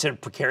think it's in a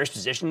precarious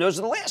position. Those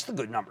are the last of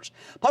the good numbers.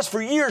 Plus,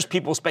 for years,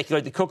 people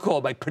speculated that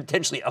Coca-Cola might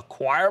potentially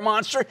acquire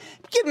Monster,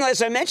 given,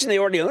 as I mentioned, they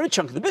already own a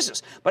chunk of the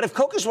business. But if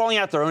Coke is rolling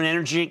out their own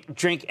energy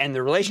drink and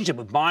the relationship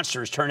with Monster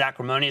has turned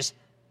acrimonious,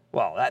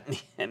 well, that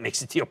makes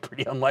the deal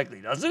pretty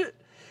unlikely, doesn't it?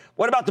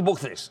 What about the book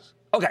thesis?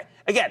 Okay,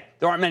 again,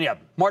 there aren't many of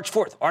them. March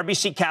 4th,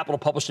 RBC Capital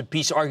published a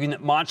piece arguing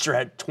that Monster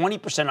had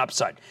 20%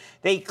 upside.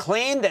 They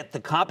claimed that the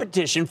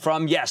competition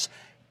from, yes,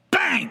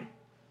 Bang,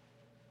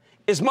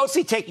 is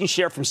mostly taking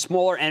share from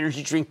smaller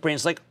energy drink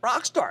brands like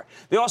Rockstar.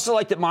 They also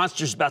like that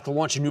Monster is about to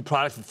launch a new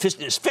product for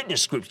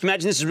fitness groups.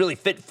 Imagine this is really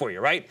fit for you,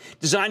 right?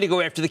 Designed to go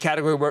after the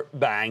category where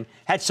Bang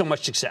had so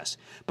much success.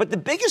 But the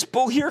biggest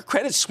bull here,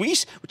 Credit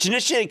Suisse, which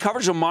initiated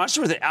coverage of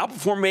Monster with an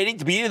outperform rating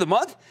to beginning of the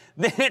month,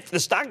 then if the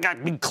stock got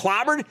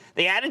clobbered,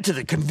 they added to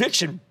the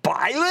conviction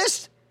buy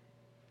list?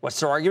 What's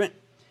their argument?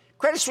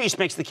 Credit Suisse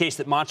makes the case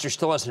that Monster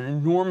still has an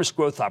enormous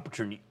growth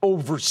opportunity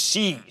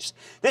overseas.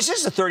 This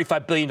is a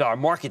 $35 billion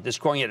market that's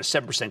growing at a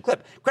 7%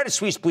 clip. Credit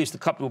Suisse believes the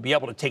company will be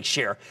able to take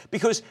share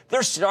because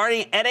they're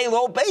starting at a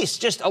low base,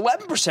 just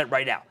 11%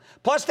 right now.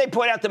 Plus, they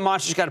point out that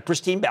Monster's got a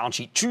pristine balance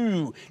sheet,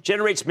 too,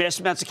 generates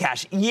massive amounts of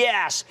cash,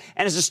 yes,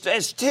 and has a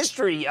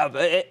history of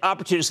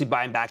opportunistically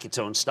buying back its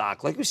own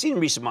stock, like we've seen in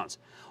recent months.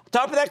 On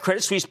top of that,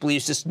 Credit Suisse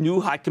believes this new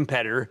hot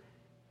competitor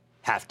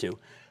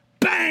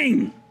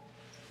Bang!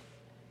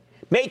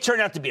 May turn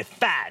out to be a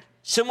fad,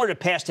 similar to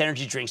past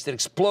energy drinks that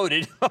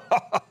exploded.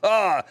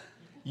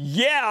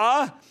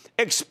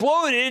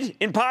 Exploded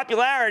in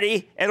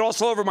popularity and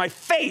also over my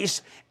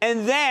face,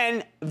 and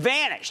then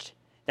vanished.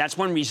 That's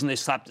one reason they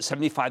slapped a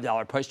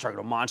 $75 price target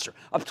on Monster,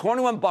 up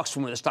 $21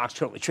 from where the stock's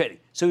currently trading.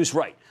 So he was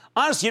right.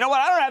 Honestly, you know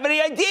what? I don't have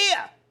any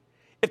idea.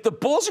 If the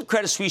bulls of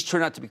Credit Suisse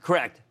turn out to be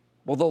correct,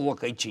 well, they'll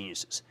look like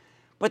geniuses.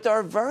 But there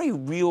are very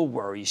real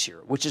worries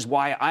here, which is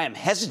why I am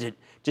hesitant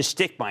to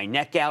stick my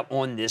neck out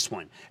on this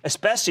one,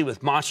 especially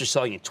with Monster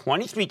selling at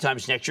 23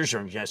 times next year's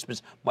earnings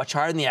estimates, much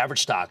higher than the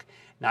average stock.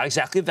 Not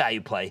exactly a value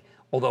play,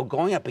 although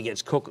going up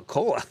against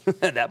Coca-Cola,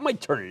 that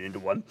might turn it into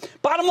one.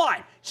 Bottom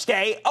line,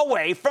 stay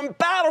away from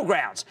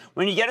battlegrounds.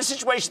 When you get a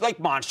situation like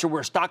Monster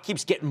where stock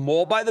keeps getting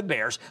mauled by the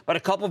bears, but a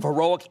couple of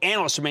heroic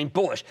analysts remain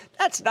bullish,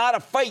 that's not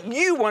a fight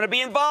you want to be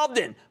involved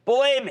in.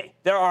 Believe me,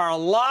 there are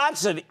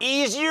lots of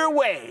easier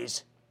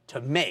ways to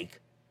make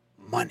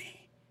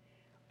money.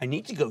 I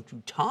need to go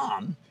to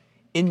Tom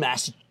in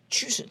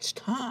Massachusetts.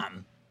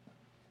 Tom.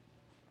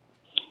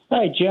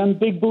 Hi, Jim.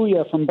 Big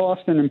booyah from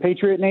Boston and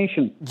Patriot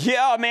Nation.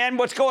 Yeah, man.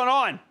 What's going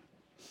on?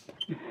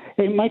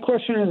 Hey, my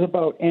question is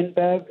about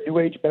NBEV, new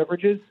age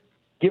beverages.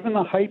 Given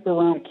the hype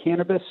around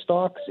cannabis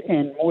stocks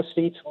and more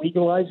states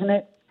legalizing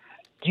it,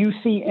 do you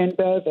see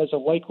NBEV as a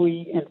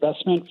likely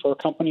investment for a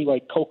company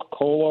like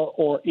Coca-Cola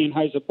or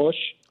Anheuser-Busch?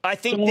 I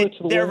think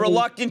that they're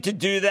reluctant to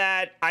do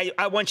that.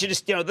 I want you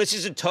to, this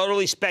is a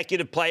totally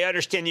speculative play. I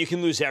understand you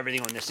can lose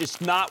everything on this.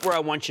 It's not where I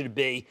want you to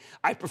be.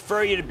 I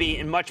prefer you to be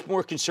in much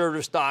more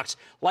conservative stocks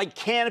like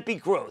Canopy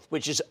Growth,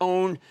 which is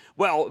owned,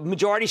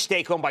 majority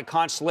stake owned by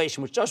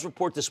Constellation, which does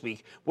report this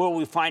week, where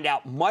we find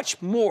out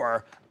much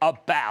more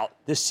about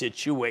the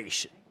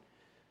situation.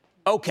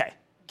 Okay,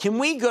 can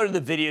we go to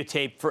the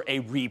videotape for a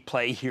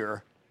replay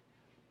here?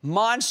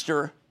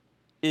 Monster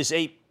is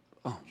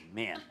oh,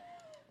 man.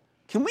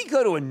 Can we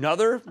go to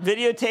another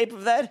videotape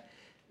of that?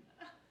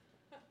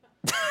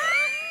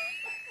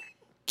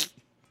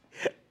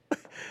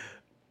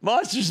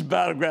 Monster's a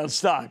battleground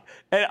stock.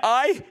 And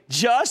I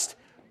just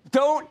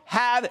don't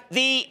have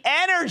the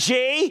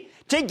energy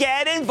to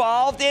get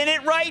involved in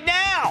it right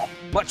now.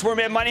 Much more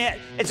Mad Money ahead.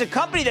 It's a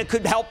company that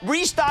could help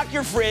restock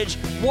your fridge,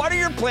 water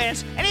your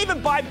plants, and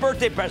even buy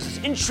birthday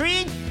presents.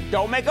 Intrigued?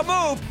 Don't make a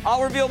move.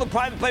 I'll reveal the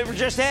private play for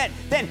just ahead.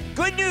 Then,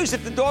 good news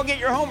if the dog ate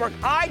your homework.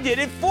 I did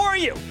it for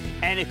you.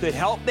 And it could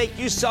help make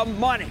you some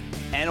money.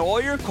 And all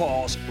your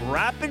calls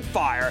rapid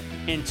fire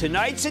in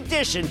tonight's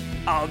edition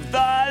of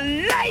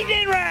the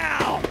Lightning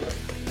Round.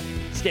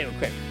 Stay with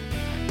Cramer.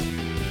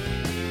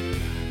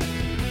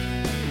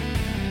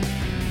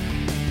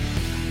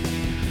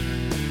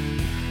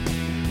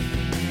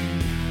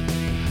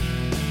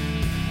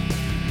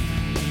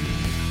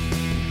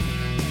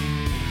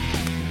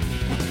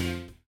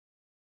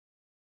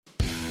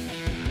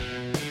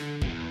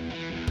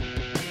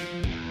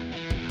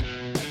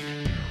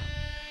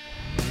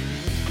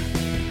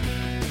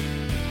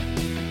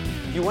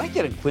 If you want to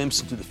get a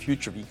glimpse into the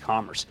future of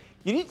e-commerce,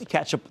 you need to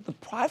catch up with the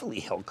privately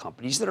held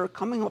companies that are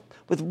coming up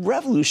with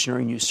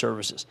revolutionary new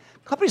services.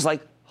 Companies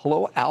like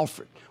Hello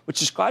Alfred, which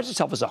describes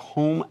itself as a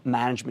home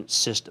management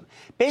system.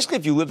 Basically,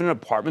 if you live in an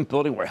apartment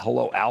building where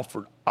Hello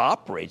Alfred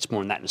operates,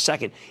 more on that in a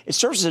second, it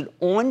serves as an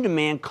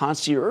on-demand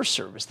concierge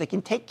service that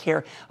can take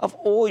care of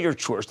all your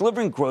chores,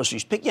 delivering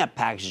groceries, picking up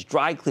packages,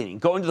 dry cleaning,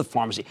 going to the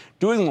pharmacy,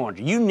 doing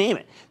laundry, you name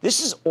it.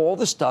 This is all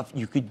the stuff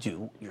you could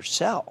do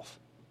yourself.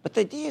 But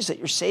the idea is that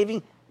you're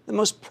saving the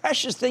most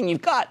precious thing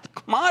you've got, the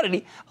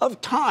commodity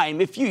of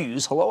time, if you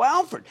use Hello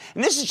Alfred.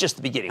 And this is just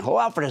the beginning. Hello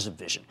Alfred has a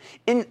vision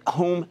in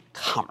home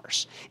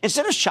commerce.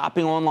 Instead of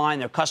shopping online,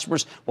 their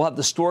customers will have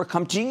the store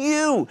come to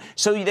you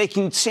so they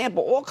can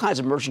sample all kinds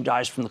of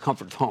merchandise from the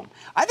comfort of home.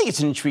 I think it's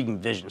an intriguing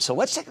vision. So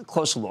let's take a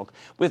closer look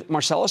with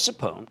Marcella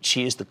Sapone.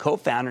 She is the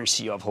co-founder and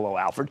CEO of Hello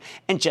Alfred,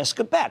 and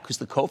Jessica Beck, who's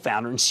the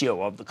co-founder and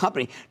CEO of the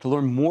company, to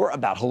learn more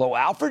about Hello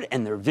Alfred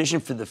and their vision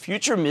for the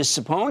future. Ms.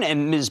 Sapone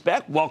and Ms.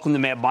 Beck, welcome to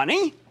Mad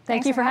Money.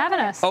 Thank you for having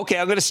us. Okay,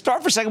 I'm going to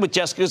start for a second with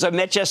Jessica because I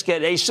met Jessica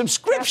at a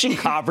subscription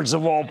conference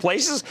of all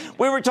places.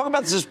 We were talking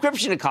about the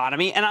subscription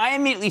economy, and I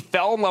immediately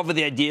fell in love with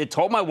the idea,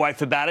 told my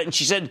wife about it, and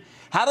she said,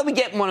 How do we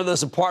get in one of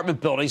those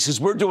apartment buildings?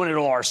 Because we're doing it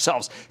all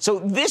ourselves. So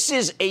this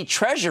is a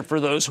treasure for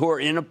those who are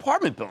in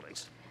apartment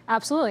buildings.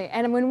 Absolutely.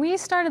 And when we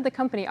started the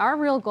company, our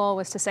real goal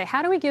was to say,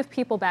 how do we give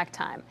people back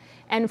time?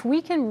 And if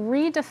we can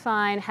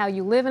redefine how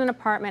you live in an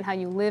apartment, how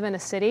you live in a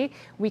city,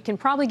 we can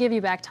probably give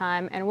you back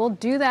time. And we'll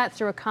do that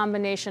through a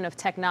combination of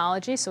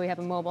technology. So we have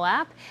a mobile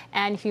app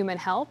and human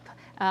help.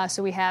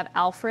 So we have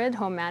Alfred,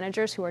 home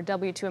managers, who are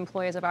W-2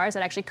 employees of ours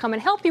that actually come and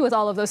help you with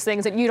all of those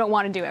things that you don't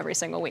want to do every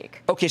single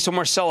week. Okay, so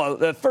Marcella,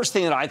 the first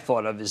thing that I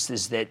thought of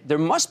is that there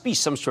must be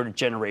some sort of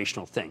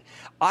generational thing.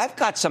 I've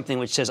got something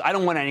which says I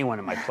don't want anyone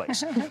in my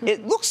place.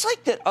 It looks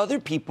like that other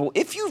people,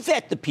 if you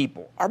vet the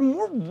people, are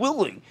more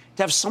willing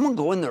to have someone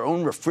go in their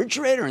own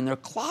refrigerator, in their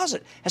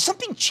closet. Has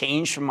something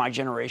changed from my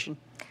generation?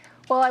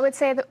 Well, I would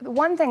say the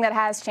one thing that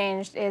has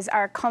changed is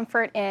our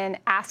comfort in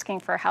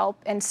asking for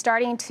help and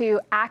starting to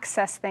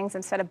access things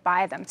instead of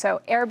buy them. So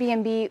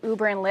Airbnb,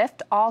 Uber, and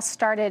Lyft all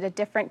started a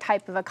different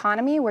type of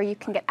economy where you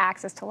can get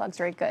access to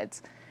luxury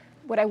goods.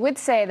 What I would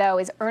say, though,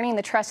 is earning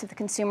the trust of the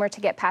consumer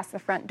to get past the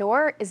front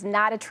door is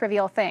not a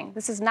trivial thing.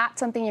 This is not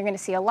something you're going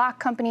to see a lock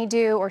company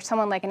do or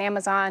someone like an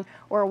Amazon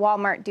or a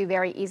Walmart do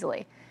very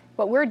easily.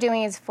 What we're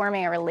doing is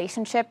forming a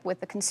relationship with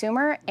the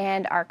consumer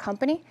and our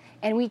company,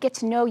 and we get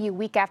to know you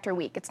week after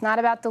week. It's not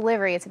about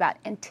delivery. It's about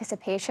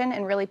anticipation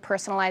and really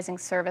personalizing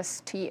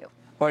service to you.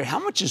 All right, how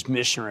much is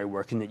missionary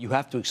work in that you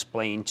have to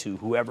explain to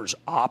whoever's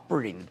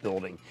operating the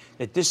building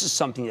that this is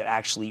something that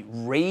actually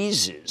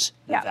raises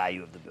the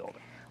value of the building?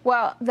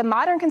 Well, the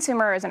modern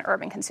consumer is an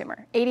urban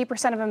consumer.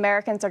 80% of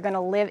Americans are going to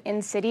live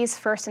in cities,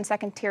 first and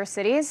second tier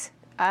cities,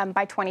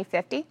 by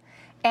 2050.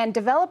 And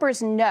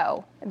developers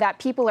know that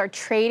people are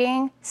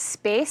trading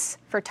space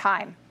for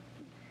time.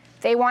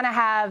 They want to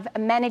have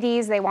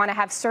amenities, they want to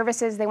have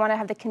services, they want to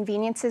have the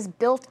conveniences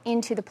built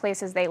into the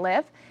places they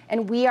live.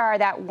 And we are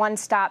that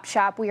one-stop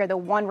shop. We are the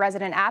one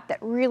resident app that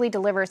really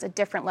delivers a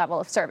different level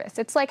of service.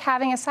 It's like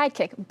having a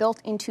sidekick built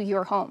into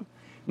your home.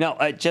 Now,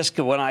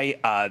 Jessica, when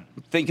I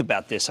think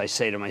about this, I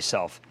say to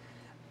myself,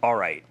 all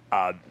right,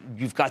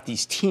 you've got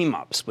these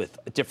team-ups with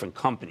different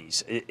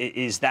companies.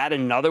 Is that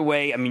another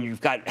way? I mean,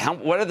 you've got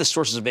what are the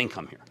sources of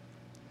income here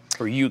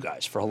for you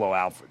guys, for Hello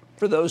Alfred?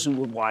 For those who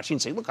were watching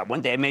and say, look,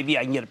 one day maybe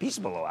I can get a piece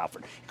of Hello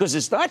Alfred. Because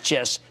it's not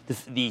just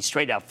the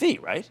straight-out fee,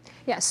 right?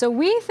 Yeah, so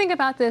we think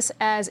about this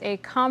as a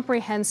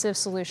comprehensive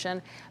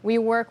solution. We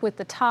work with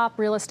the top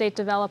real estate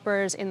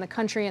developers in the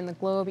country and the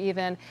globe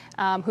even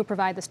who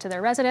provide this to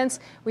their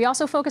residents. We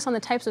also focus on the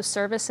types of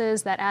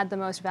services that add the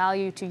most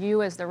value to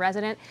you as the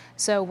resident.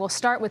 So we'll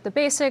start with the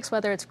basics,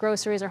 whether it's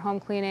groceries or home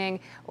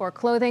cleaning or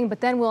clothing,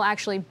 but then we'll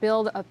actually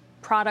build a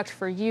product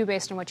for you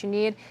based on what you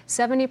need.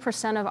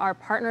 70% of our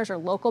partners are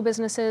local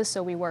businesses,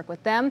 so we work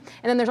with them.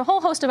 And then there's a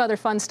whole host of other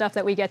fun stuff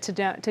that we get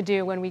to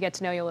do when we get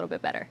to know you a little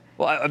bit better.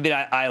 Well, I mean,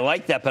 I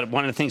like that, but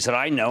one of the things that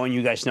I know, and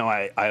you guys know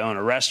I own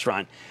a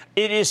restaurant,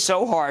 it is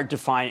so hard to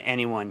find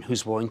anyone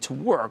who's willing to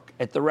work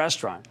at the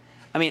restaurant.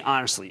 I mean,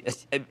 honestly,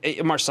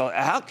 Marcella,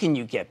 how can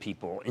you get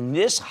people in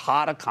this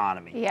hot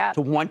economy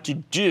to want to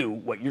do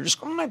what you're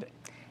describing?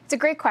 It's a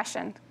great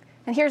question.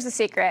 And here's the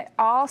secret.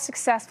 All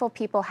successful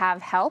people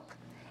have help.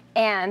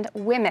 And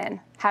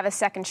women have a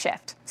second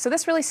shift. So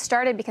this really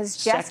started because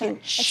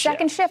second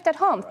shift at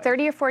home, right.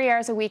 30 or 40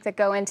 hours a week that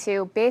go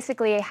into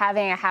basically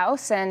having a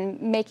house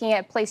and making it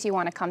a place you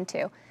want to come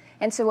to.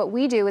 And so what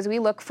we do is we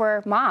look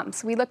for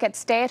moms. We look at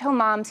stay-at-home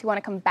moms who want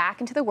to come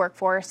back into the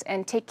workforce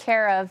and take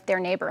care of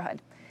their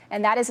neighborhood.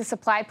 And that is a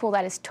supply pool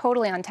that is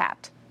totally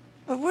untapped.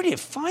 But where do you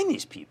find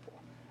these people?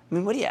 I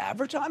mean, what do you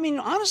advertise? I mean,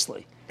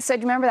 honestly. So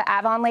do you remember the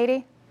Avon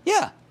lady?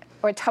 Yeah.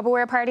 Or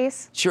Tupperware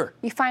parties? Sure.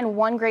 You find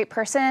one great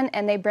person,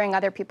 and they bring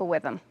other people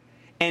with them.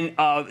 And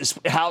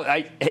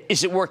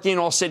is it working in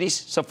all cities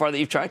so far that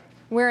you've tried?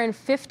 We're in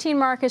 15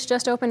 markets,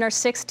 just opened our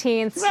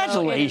 16th.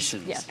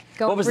 Congratulations.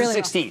 So what was really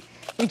the 16th?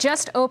 Well. We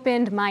just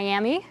opened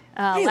Miami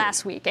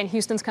last week, and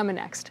Houston's coming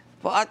next.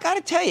 Well, I got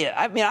to tell you,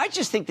 I mean, I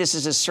just think this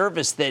is a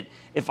service that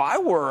if I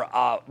were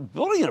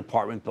building an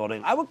apartment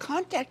building, I would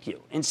contact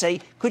you and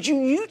say, could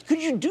you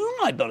do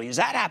my building? Has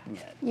that happened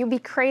yet? You'd be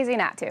crazy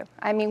not to.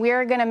 I mean, we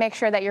are going to make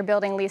sure that your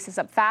building leases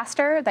up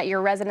faster, that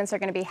your residents are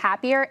going to be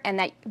happier, and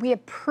that we have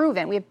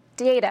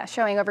data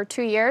showing over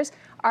 2 years,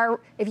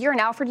 if you're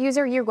an Alfred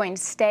user, you're going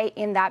to stay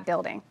in that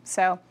building.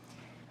 So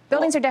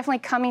buildings are definitely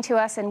coming to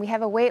us, and we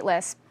have a wait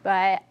list.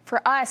 But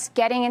for us,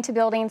 getting into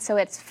buildings so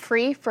it's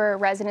free for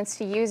residents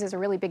to use is a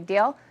really big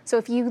deal. So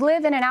if you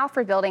live in an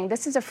Alfred building,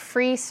 this is a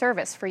free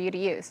service for you to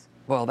use.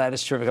 Well, that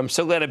is terrific. I'm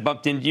so glad I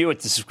bumped into you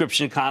at the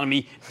Subscription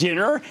Economy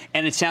dinner,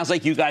 and it sounds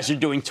like you guys are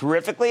doing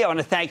terrifically. I want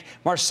to thank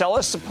Marcella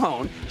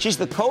Sapone. She's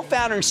the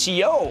co-founder and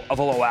CEO of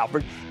Hello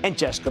Alfred, and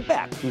Jessica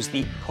Beck, who's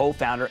the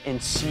co-founder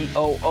and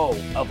COO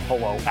of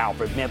Hello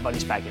Alfred. Mad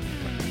Money's back in.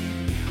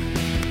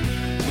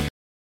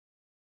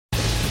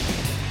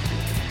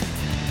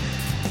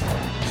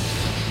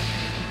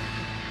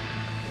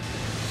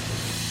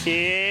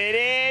 It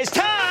is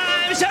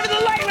time! It's time for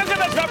the lightning round.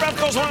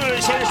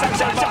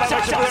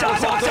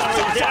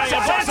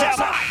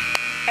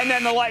 And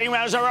then the lightning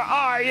round is over.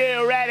 Are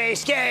you ready?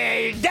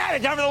 Skate. Damn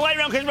it, time for the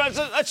lightning round.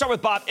 Let's start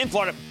with Bob in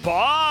Florida.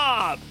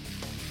 Bob.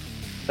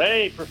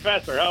 Hey,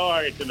 Professor, how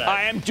are you tonight?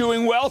 I am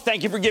doing well.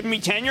 Thank you for giving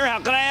me tenure. How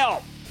can I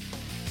help?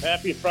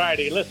 Happy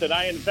Friday. Listen,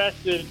 I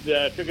invested,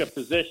 took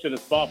a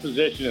small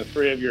position in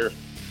 3 of your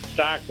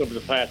stocks over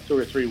the past 2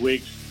 or 3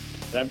 weeks.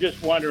 And I'm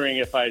just wondering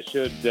if I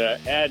should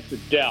add to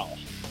Dell.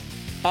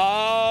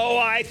 Oh,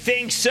 I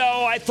think so.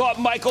 I thought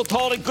Michael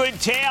told a good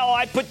tale.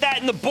 I put that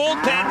in the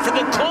bullpen for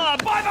the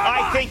club.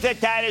 I think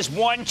that is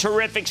one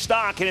terrific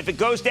stock. And if it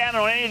goes down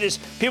on any of this,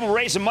 people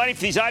raising money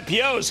for these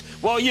IPOs,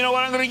 well, you know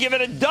what? I'm going to give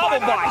it a double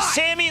buy.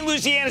 Sammy in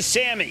Louisiana,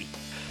 Sammy.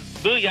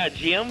 Booyah,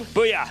 Jim.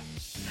 Booyah.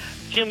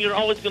 Jim, you're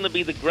always going to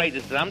be the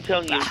greatest. And I'm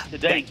telling you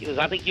today, because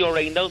I think you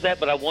already know that,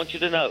 but I want you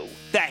to know.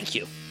 Thank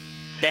you.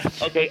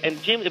 Okay,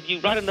 and Jim, if you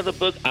write another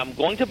book, I'm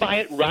going to buy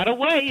it right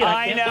away.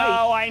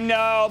 I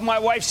know. My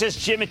wife says,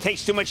 Jim, it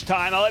takes too much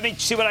time. Let me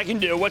see what I can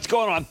do. What's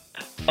going on?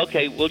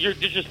 Okay, well, you're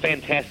just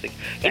fantastic.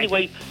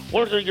 Anyway,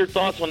 what are your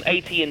thoughts on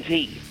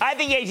AT&T? I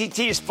think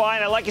AT&T is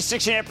fine. I like a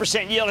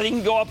 6.5% yield. I think it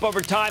can go up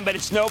over time, but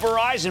it's no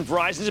Verizon.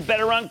 Verizon's a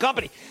better-run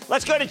company.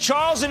 Let's go to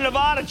Charles in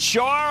Nevada.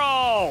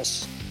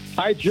 Charles.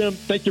 Hi, Jim.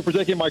 Thank you for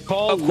taking my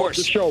call. Of course.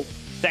 Love the show.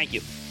 Thank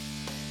you.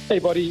 Hey,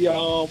 buddy.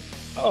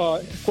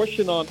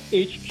 Question on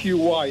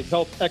HQY,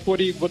 Health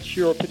Equity. What's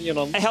your opinion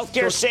on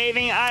healthcare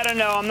saving? I don't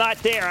know. I'm not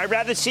there. I'd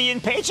rather see you in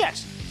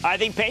Paychex. I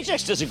think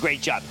Paychex does a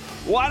great job.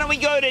 Why don't we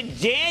go to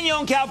Daniel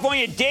in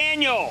California?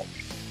 Daniel.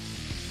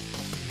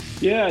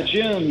 Yeah,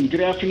 Jim, good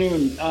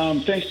afternoon.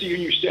 Thanks to you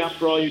and your staff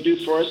for all you do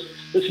for us.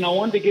 Listen, I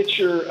wanted to get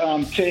your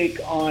take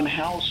on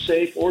how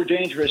safe or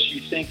dangerous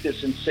you think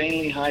this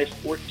insanely high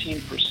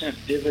 14%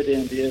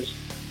 dividend is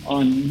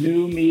on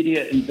New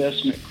Media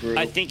Investment Group.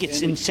 I think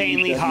it's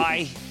insanely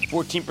high,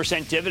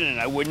 14% dividend.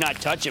 I would not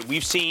touch it.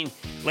 We've seen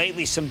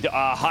lately some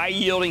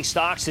high-yielding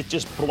stocks that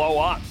just blow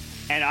up,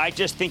 and I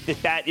just think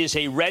that is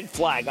a red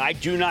flag. I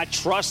do not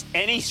trust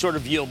any sort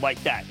of yield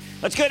like that.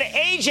 Let's go to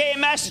AJ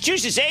in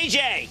Massachusetts.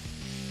 AJ.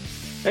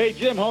 Hey,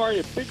 Jim, how are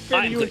you? Big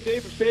fan of you and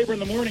David Faber in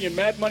the morning and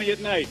Mad Money at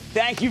night.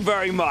 Thank you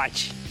very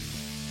much.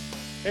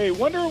 Hey,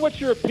 wonder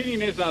what your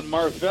opinion is on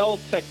Marvell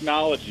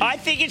Technology. I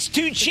think it's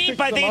too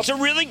cheap. I think it's a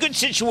really good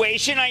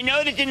situation. I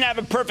know they didn't have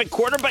a perfect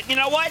quarter, but you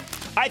know what?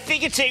 I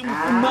think it's a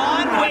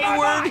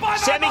non-wayward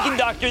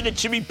semiconductor that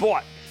should be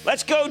bought.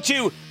 Let's go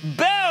to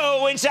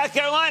Bo in South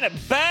Carolina.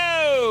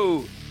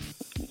 Bo!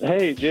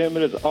 Hey, Jim,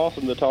 it is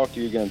awesome to talk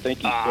to you again.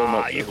 Thank you so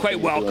much. You're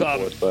quite welcome.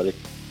 For us, buddy.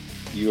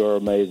 You are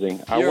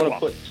amazing. I want to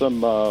put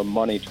some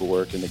money to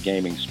work in the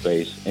gaming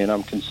space, and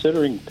I'm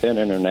considering Penn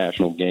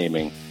International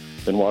Gaming.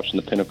 Been watching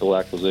the Pinnacle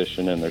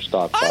acquisition and their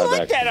stock buyback. I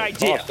like that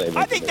idea.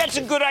 I think that's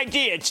a good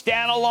idea. It's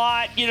down a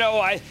lot. You know,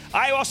 I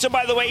also,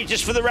 by the way,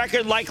 just for the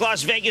record, like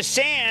Las Vegas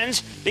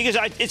Sands because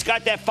it's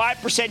got that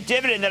 5%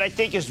 dividend that I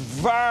think is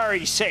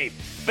very safe.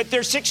 But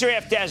there's 6 or a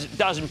half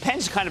dozen.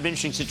 Penn's kind of an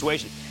interesting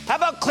situation. How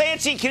about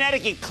Clancy,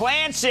 Connecticut?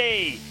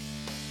 Clancy.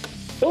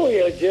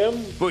 Booyah, Jim.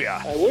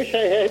 Booyah. I wish I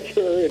had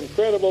your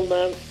incredible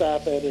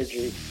nonstop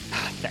energy.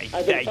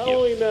 I've been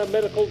following a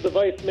medical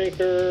device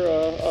maker,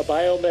 a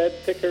biomed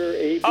ticker,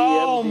 ABMD.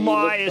 Oh,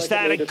 my, is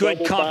that a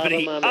good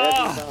company?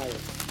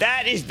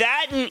 That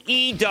and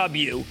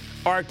EW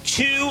are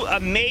 2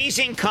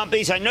 amazing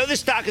companies. I know the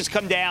stock has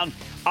come down.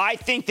 I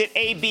think that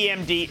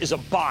ABMD is a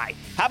buy.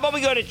 How about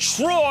we go to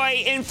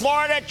Troy in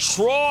Florida?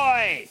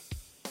 Troy.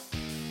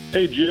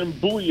 Hey, Jim.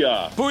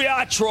 Booyah.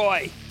 Booyah,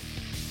 Troy.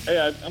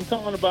 Hey, I'm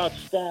talking about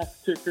stock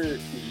ticker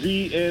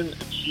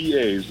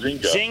ZNGA,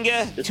 Zynga.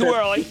 Zynga? Too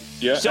early.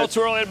 Yeah. Still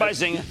too early to buy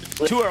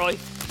Zynga. Too early.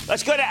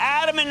 Let's go to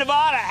Adam in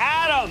Nevada.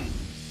 Adam.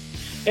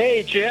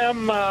 Hey,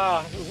 Jim.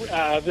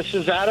 This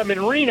is Adam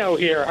in Reno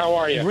here. How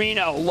are you?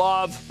 Reno,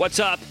 love. What's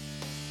up?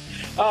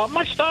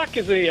 My stock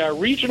is a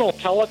regional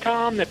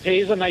telecom that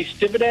pays a nice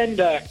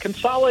dividend,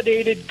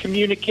 Consolidated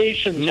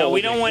Communications. No,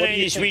 we don't want any of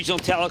these regional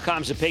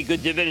telecoms to pay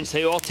good dividends.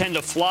 They all tend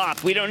to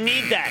flop. We don't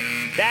need that.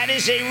 That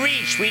is a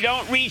reach. We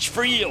don't reach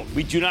for yield.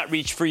 We do not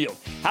reach for yield.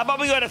 How about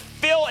we go to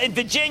Phil in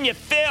Virginia?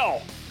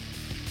 Phil.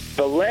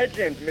 The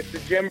legend, Mr.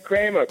 Jim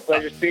Cramer.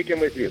 Pleasure speaking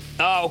with you.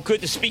 Oh,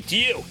 good to speak to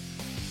you.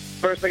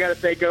 First, I got to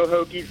say, go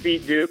Hokies,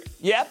 beat Duke.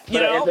 Yep,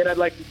 And then I'd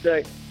like to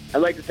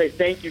say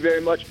thank you very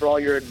much for all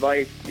your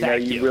advice.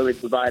 You really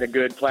provide a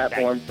good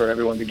platform for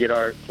everyone to get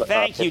our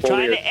Thank you.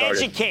 Trying to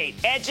started.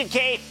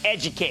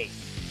 educate.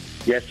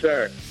 Yes,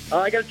 sir.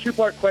 I got a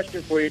 2-part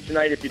question for you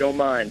tonight, if you don't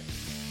mind.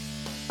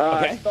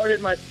 I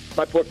started my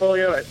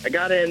portfolio. I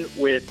got in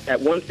at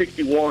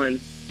 161,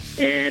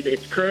 and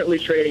it's currently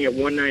trading at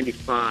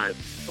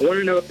 195. I want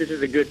to know if this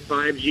is a good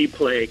 5G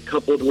play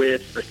coupled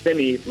with a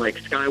semi like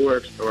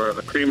Skyworks or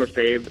a Cramer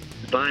fave,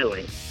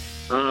 Xilinx.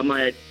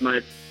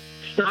 My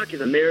stock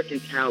is American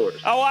Towers.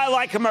 Oh, I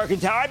like American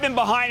Tower. I've been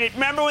behind it.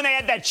 Remember when they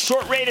had that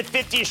short rate at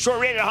 50, a short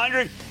rate at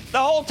 100? The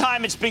whole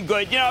time it's been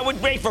good. You know, I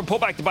would wait for a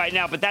pullback to buy it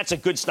now, but that's a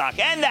good stock.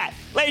 And that,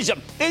 ladies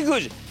and gentlemen, the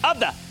conclusion of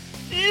the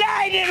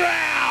Lightning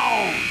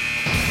Round.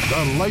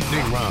 The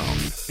Lightning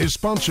Round is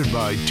sponsored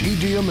by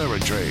TD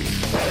Ameritrade.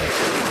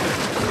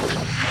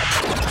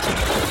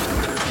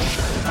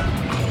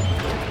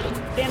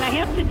 And I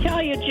have to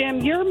tell you,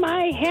 Jim, you're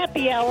my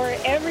happy hour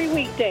every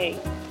weekday.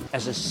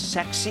 As a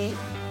sexy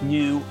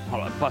new,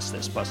 hold on, bust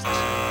this.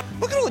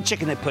 Look at all the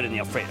chicken they put in the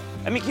Alfredo.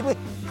 I mean,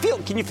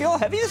 can you feel how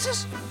heavy this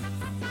is?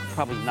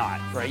 Probably not,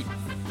 right?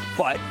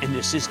 But, and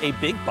this is a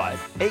big but,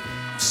 a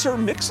Sir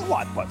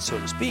Mix-a-Lot but, so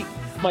to speak.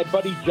 My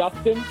buddy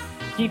Justin,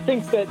 he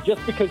thinks that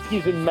just because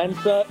he's in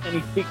Mensa and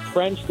he speaks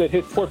French, that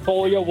his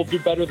portfolio will do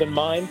better than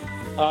mine.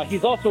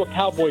 He's also a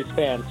Cowboys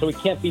fan, so he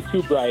can't be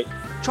too bright.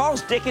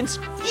 Charles Dickens,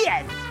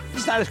 yeah,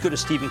 he's not as good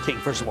as Stephen King,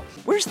 first of all.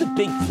 Where's the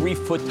big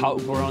 3-foot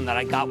Toblerone that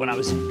I got when I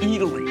was in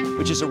Italy,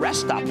 which is a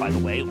rest stop, by the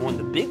way, on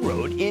the big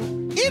road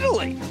in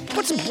Italy?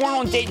 What's a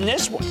born-on date in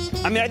this one?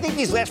 I mean, I think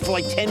these last for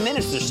like 10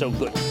 minutes. They're so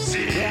good.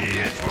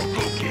 Yeah.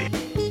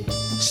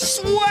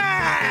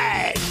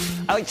 Swag!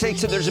 I like to say,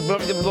 so there's a...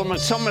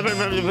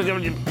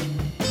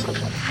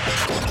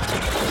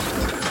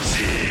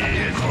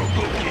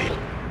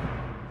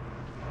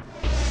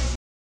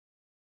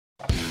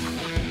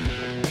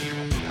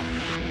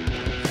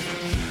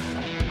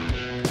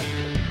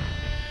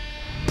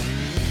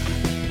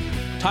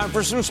 Time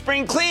for some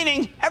spring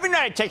cleaning. Every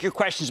night I take your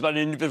questions about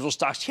individual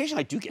stocks.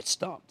 Occasionally I do get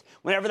stumped.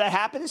 Whenever that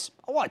happens,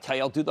 I tell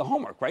you I'll do the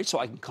homework, right? So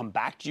I can come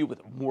back to you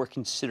with a more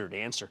considered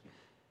answer.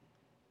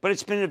 But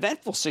it's been an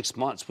eventful 6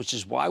 months, which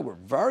is why we're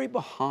very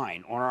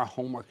behind on our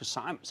homework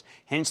assignments,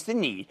 hence the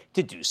need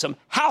to do some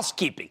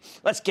housekeeping.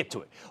 Let's get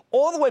to it.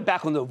 All the way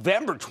back on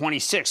November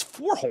 26,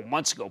 4 whole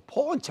months ago,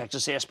 Paul in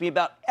Texas asked me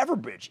about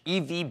Everbridge,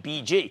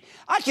 EVBG.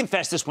 I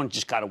confess this one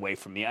just got away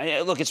from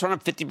me. Look, it's run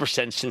up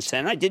 50% since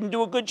then. I didn't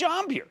do a good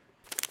job here.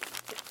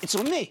 It's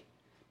on me.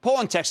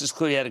 Paul in Texas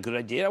clearly had a good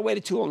idea. I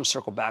waited too long to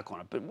circle back on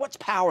it. But what's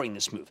powering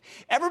this move?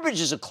 Everbridge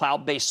is a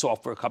cloud-based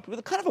software company with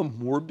a kind of a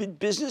morbid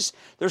business.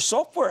 Their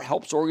software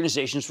helps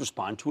organizations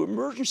respond to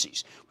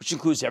emergencies, which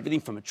includes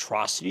everything from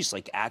atrocities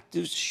like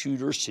active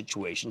shooter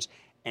situations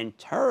and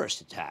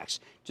terrorist attacks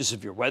to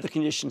severe weather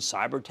conditions,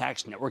 cyber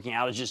attacks, networking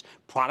outages,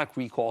 product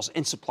recalls,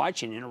 and supply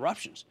chain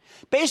interruptions.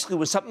 Basically,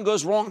 when something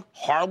goes wrong,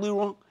 horribly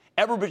wrong,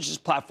 Everbridge's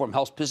platform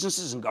helps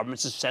businesses and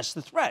governments assess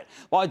the threat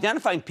while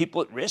identifying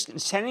people at risk and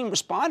sending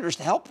responders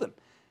to help them.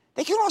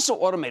 They can also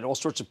automate all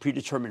sorts of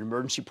predetermined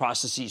emergency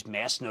processes,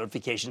 mass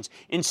notifications,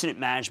 incident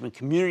management,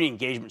 community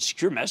engagement,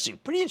 secure messaging.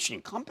 Pretty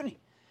interesting company.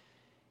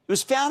 It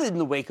was founded in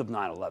the wake of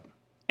 9/11.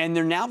 And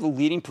they're now the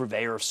leading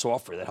purveyor of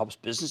software that helps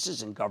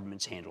businesses and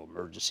governments handle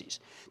emergencies.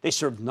 They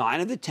serve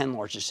 9 of the 10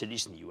 largest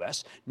cities in the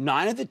U.S.,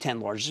 9 of the 10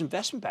 largest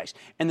investment banks,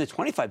 and the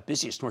 25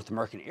 busiest North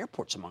American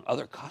airports, among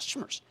other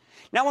customers.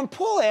 Now, when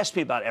Paul asked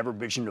me about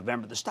Everbridge in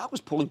November, the stock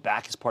was pulling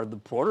back as part of the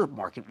broader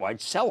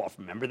market-wide sell-off.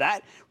 Remember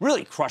that?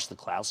 Really crushed the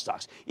cloud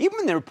stocks, even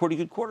when they reported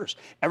good quarters.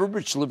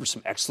 Everbridge delivered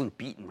some excellent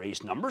beat and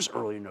raised numbers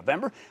early in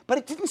November, but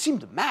it didn't seem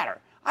to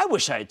matter. I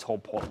wish I had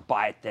told Paul to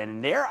buy it then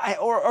and there,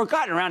 or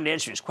gotten around to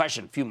answering his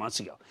question a few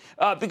months ago.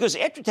 Because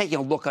after taking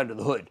a look under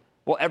the hood,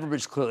 well,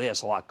 Everbridge clearly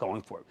has a lot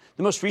going for it.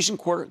 The most recent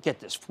quarter, get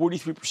this,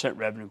 43%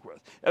 revenue growth.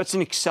 That's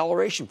an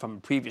acceleration from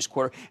the previous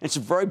quarter, and it's a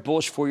very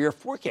bullish four-year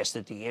forecast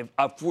that they gave,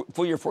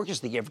 full-year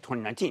forecast they gave for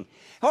 2019.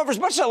 However, as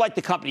much as I like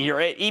the company here,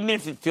 even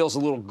if it feels a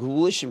little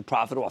ghoulish and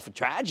profited off a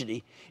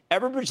tragedy,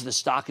 Everbridge, the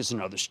stock, is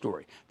another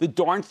story. The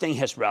darn thing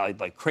has rallied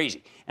like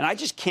crazy, and I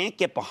just can't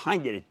get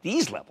behind it at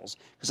these levels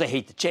because I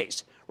hate the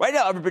chase. Right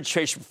now, Everbridge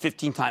trades for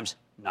 15 times,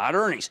 not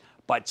earnings,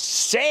 but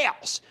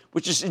sales,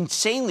 which is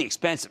insanely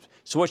expensive.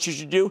 So what should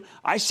you do?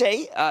 I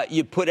say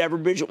you put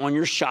Everbridge on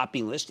your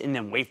shopping list and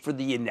then wait for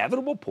the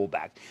inevitable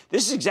pullback.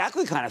 This is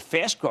exactly the kind of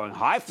fast-growing,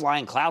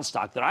 high-flying cloud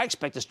stock that I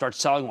expect to start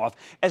selling off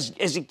as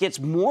it gets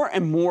more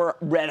and more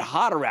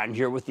red-hot around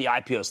here with the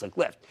IPOs like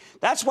Lyft.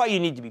 That's why you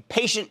need to be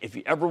patient if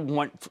you ever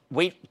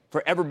wait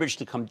for Everbridge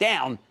to come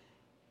down.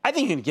 I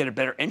think you can get a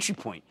better entry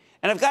point.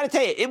 And I've got to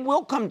tell you, it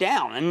will come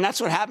down, and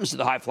that's what happens to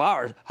the high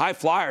flyers. High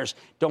flyers,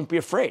 don't be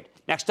afraid.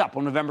 Next up,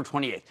 on November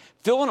 28th,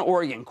 Phil in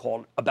Oregon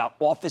called about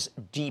Office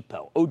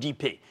Depot,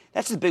 ODP.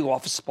 That's the big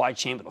office supply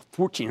chain with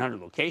 1,400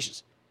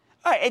 locations.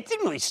 All right, it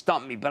didn't really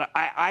stump me, but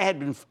I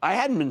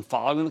hadn't been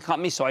following the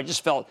company, so I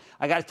just felt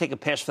I got to take a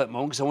pass for that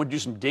moment because I want to do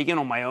some digging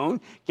on my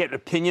own, get an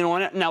opinion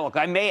on it. Now, look,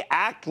 I may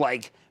act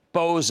like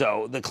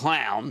Bozo the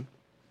clown,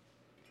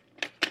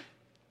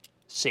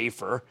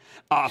 safer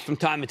from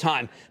time to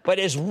time, but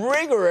as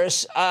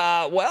rigorous,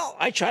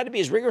 I try to be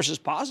as rigorous as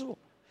possible.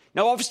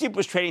 Now, Office Depot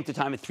was trading at the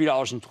time at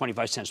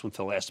 $3.25 when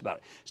Phil asked about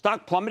it.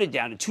 Stock plummeted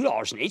down to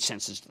 $2.08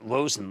 as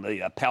lows in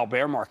the pal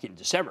bear market in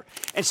December.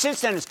 And since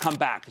then, it's come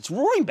back. It's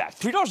roaring back.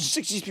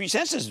 $3.63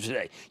 as of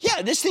today.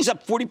 Yeah, this thing's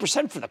up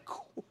 40% for the,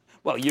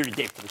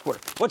 year-to-date for the quarter.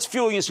 What's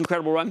fueling this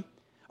incredible run? All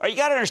right, you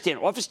got to understand,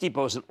 Office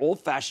Depot is an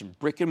old-fashioned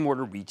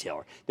brick-and-mortar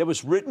retailer that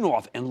was written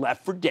off and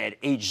left for dead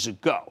ages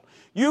ago.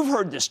 You've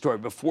heard this story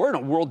before. In a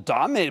world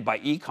dominated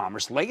by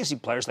e-commerce, legacy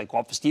players like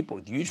Office Depot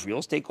with huge real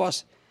estate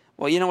costs,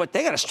 well, you know what?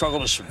 They got to struggle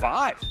to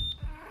survive.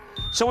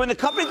 So when the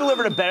company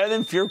delivered a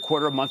better-than-feared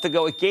quarter a month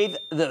ago, it gave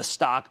the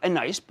stock a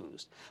nice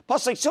boost.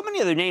 Plus, like so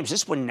many other names,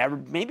 this one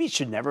maybe it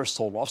should never have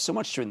sold off so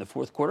much during the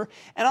fourth quarter.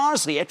 And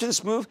honestly, after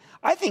this move,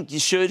 I think you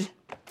should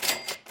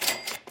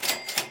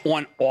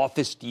on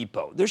Office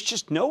Depot. There's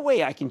just no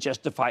way I can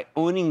justify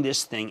owning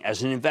this thing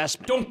as an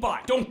investment. Don't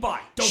buy.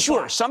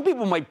 Sure, some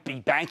people might be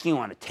banking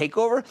on a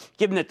takeover,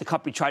 given that the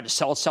company tried to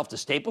sell itself to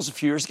Staples a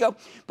few years ago.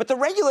 But the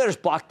regulators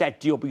blocked that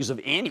deal because of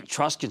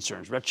antitrust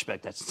concerns. In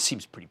retrospect, that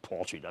seems pretty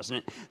paltry, doesn't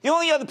it? The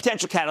only other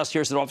potential catalyst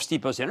here is that Office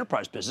Depot's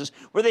enterprise business,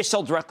 where they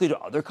sell directly to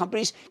other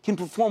companies, can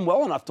perform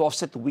well enough to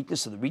offset the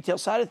weakness of the retail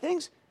side of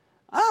things.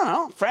 I don't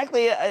know.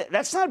 Frankly,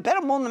 that's not a bet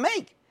I'm willing to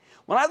make.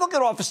 When I look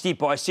at Office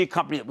Depot, I see a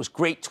company that was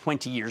great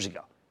 20 years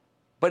ago,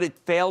 but it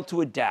failed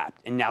to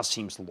adapt and now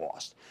seems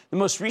lost. The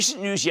most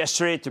recent news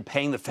yesterday that they're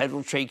paying the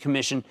Federal Trade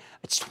Commission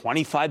its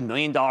 $25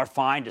 million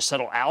fine to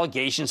settle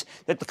allegations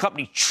that the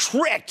company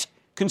tricked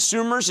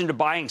consumers into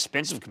buying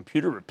expensive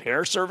computer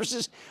repair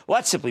services. Well,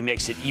 that simply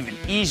makes it even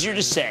easier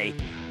to say,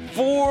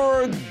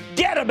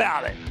 forget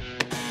about it.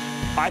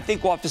 I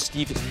think Office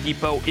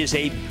Depot is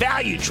a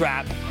value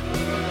trap,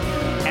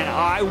 and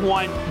I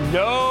want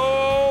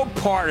no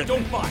part of it.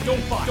 Don't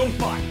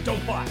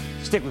buy.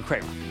 Stick with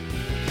Cramer.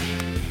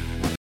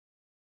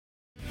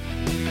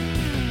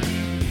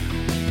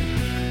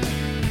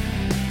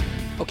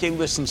 Okay,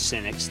 listen,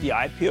 cynics, the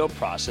IPO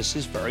process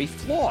is very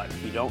flawed.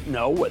 We don't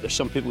know whether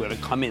some people are going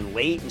to come in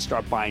late and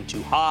start buying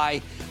too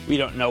high. We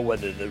don't know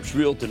whether there's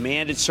real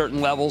demand at certain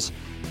levels.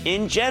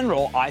 In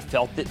general, I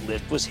felt that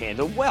Lyft was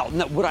handled well.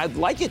 Now, would I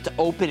like it to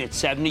open at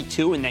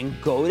 72 and then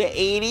go to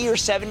 80 or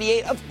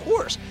 78? Of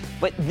course.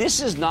 But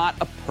this is not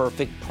a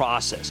perfect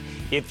process.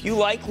 If you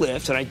like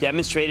Lyft, and I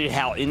demonstrated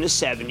how in the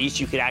 70s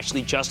you could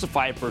actually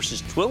justify it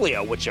versus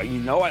Twilio, which you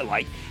know I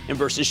like, and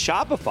versus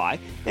Shopify,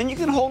 then you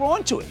can hold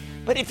on to it.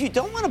 But if you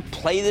don't want to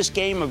play this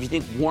game, or if you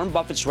think Warren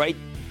Buffett's right,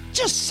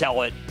 just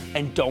sell it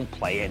and don't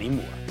play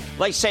anymore.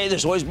 Like say,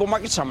 there's always bull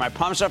market summer. I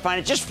promise I'll find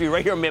it just for you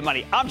right here on Mad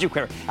Money. I'm Jim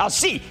Cramer. I'll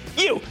see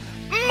you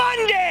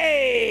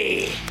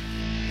Monday!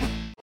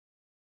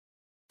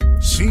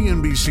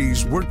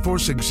 CNBC's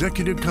Workforce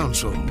Executive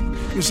Council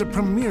is a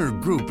premier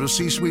group of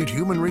C-suite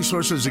human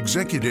resources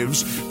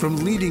executives from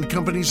leading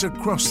companies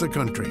across the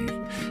country.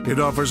 It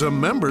offers a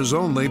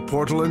members-only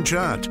portal and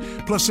chat,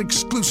 plus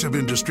exclusive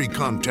industry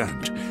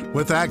content,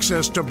 with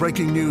access to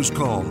breaking news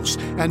calls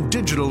and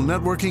digital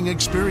networking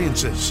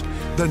experiences.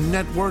 The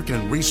network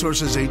and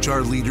resources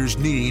HR leaders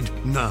need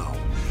now.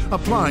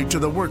 Apply to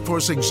the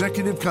Workforce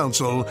Executive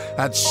Council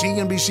at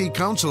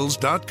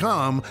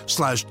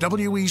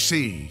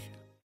cnbccouncils.com/WEC.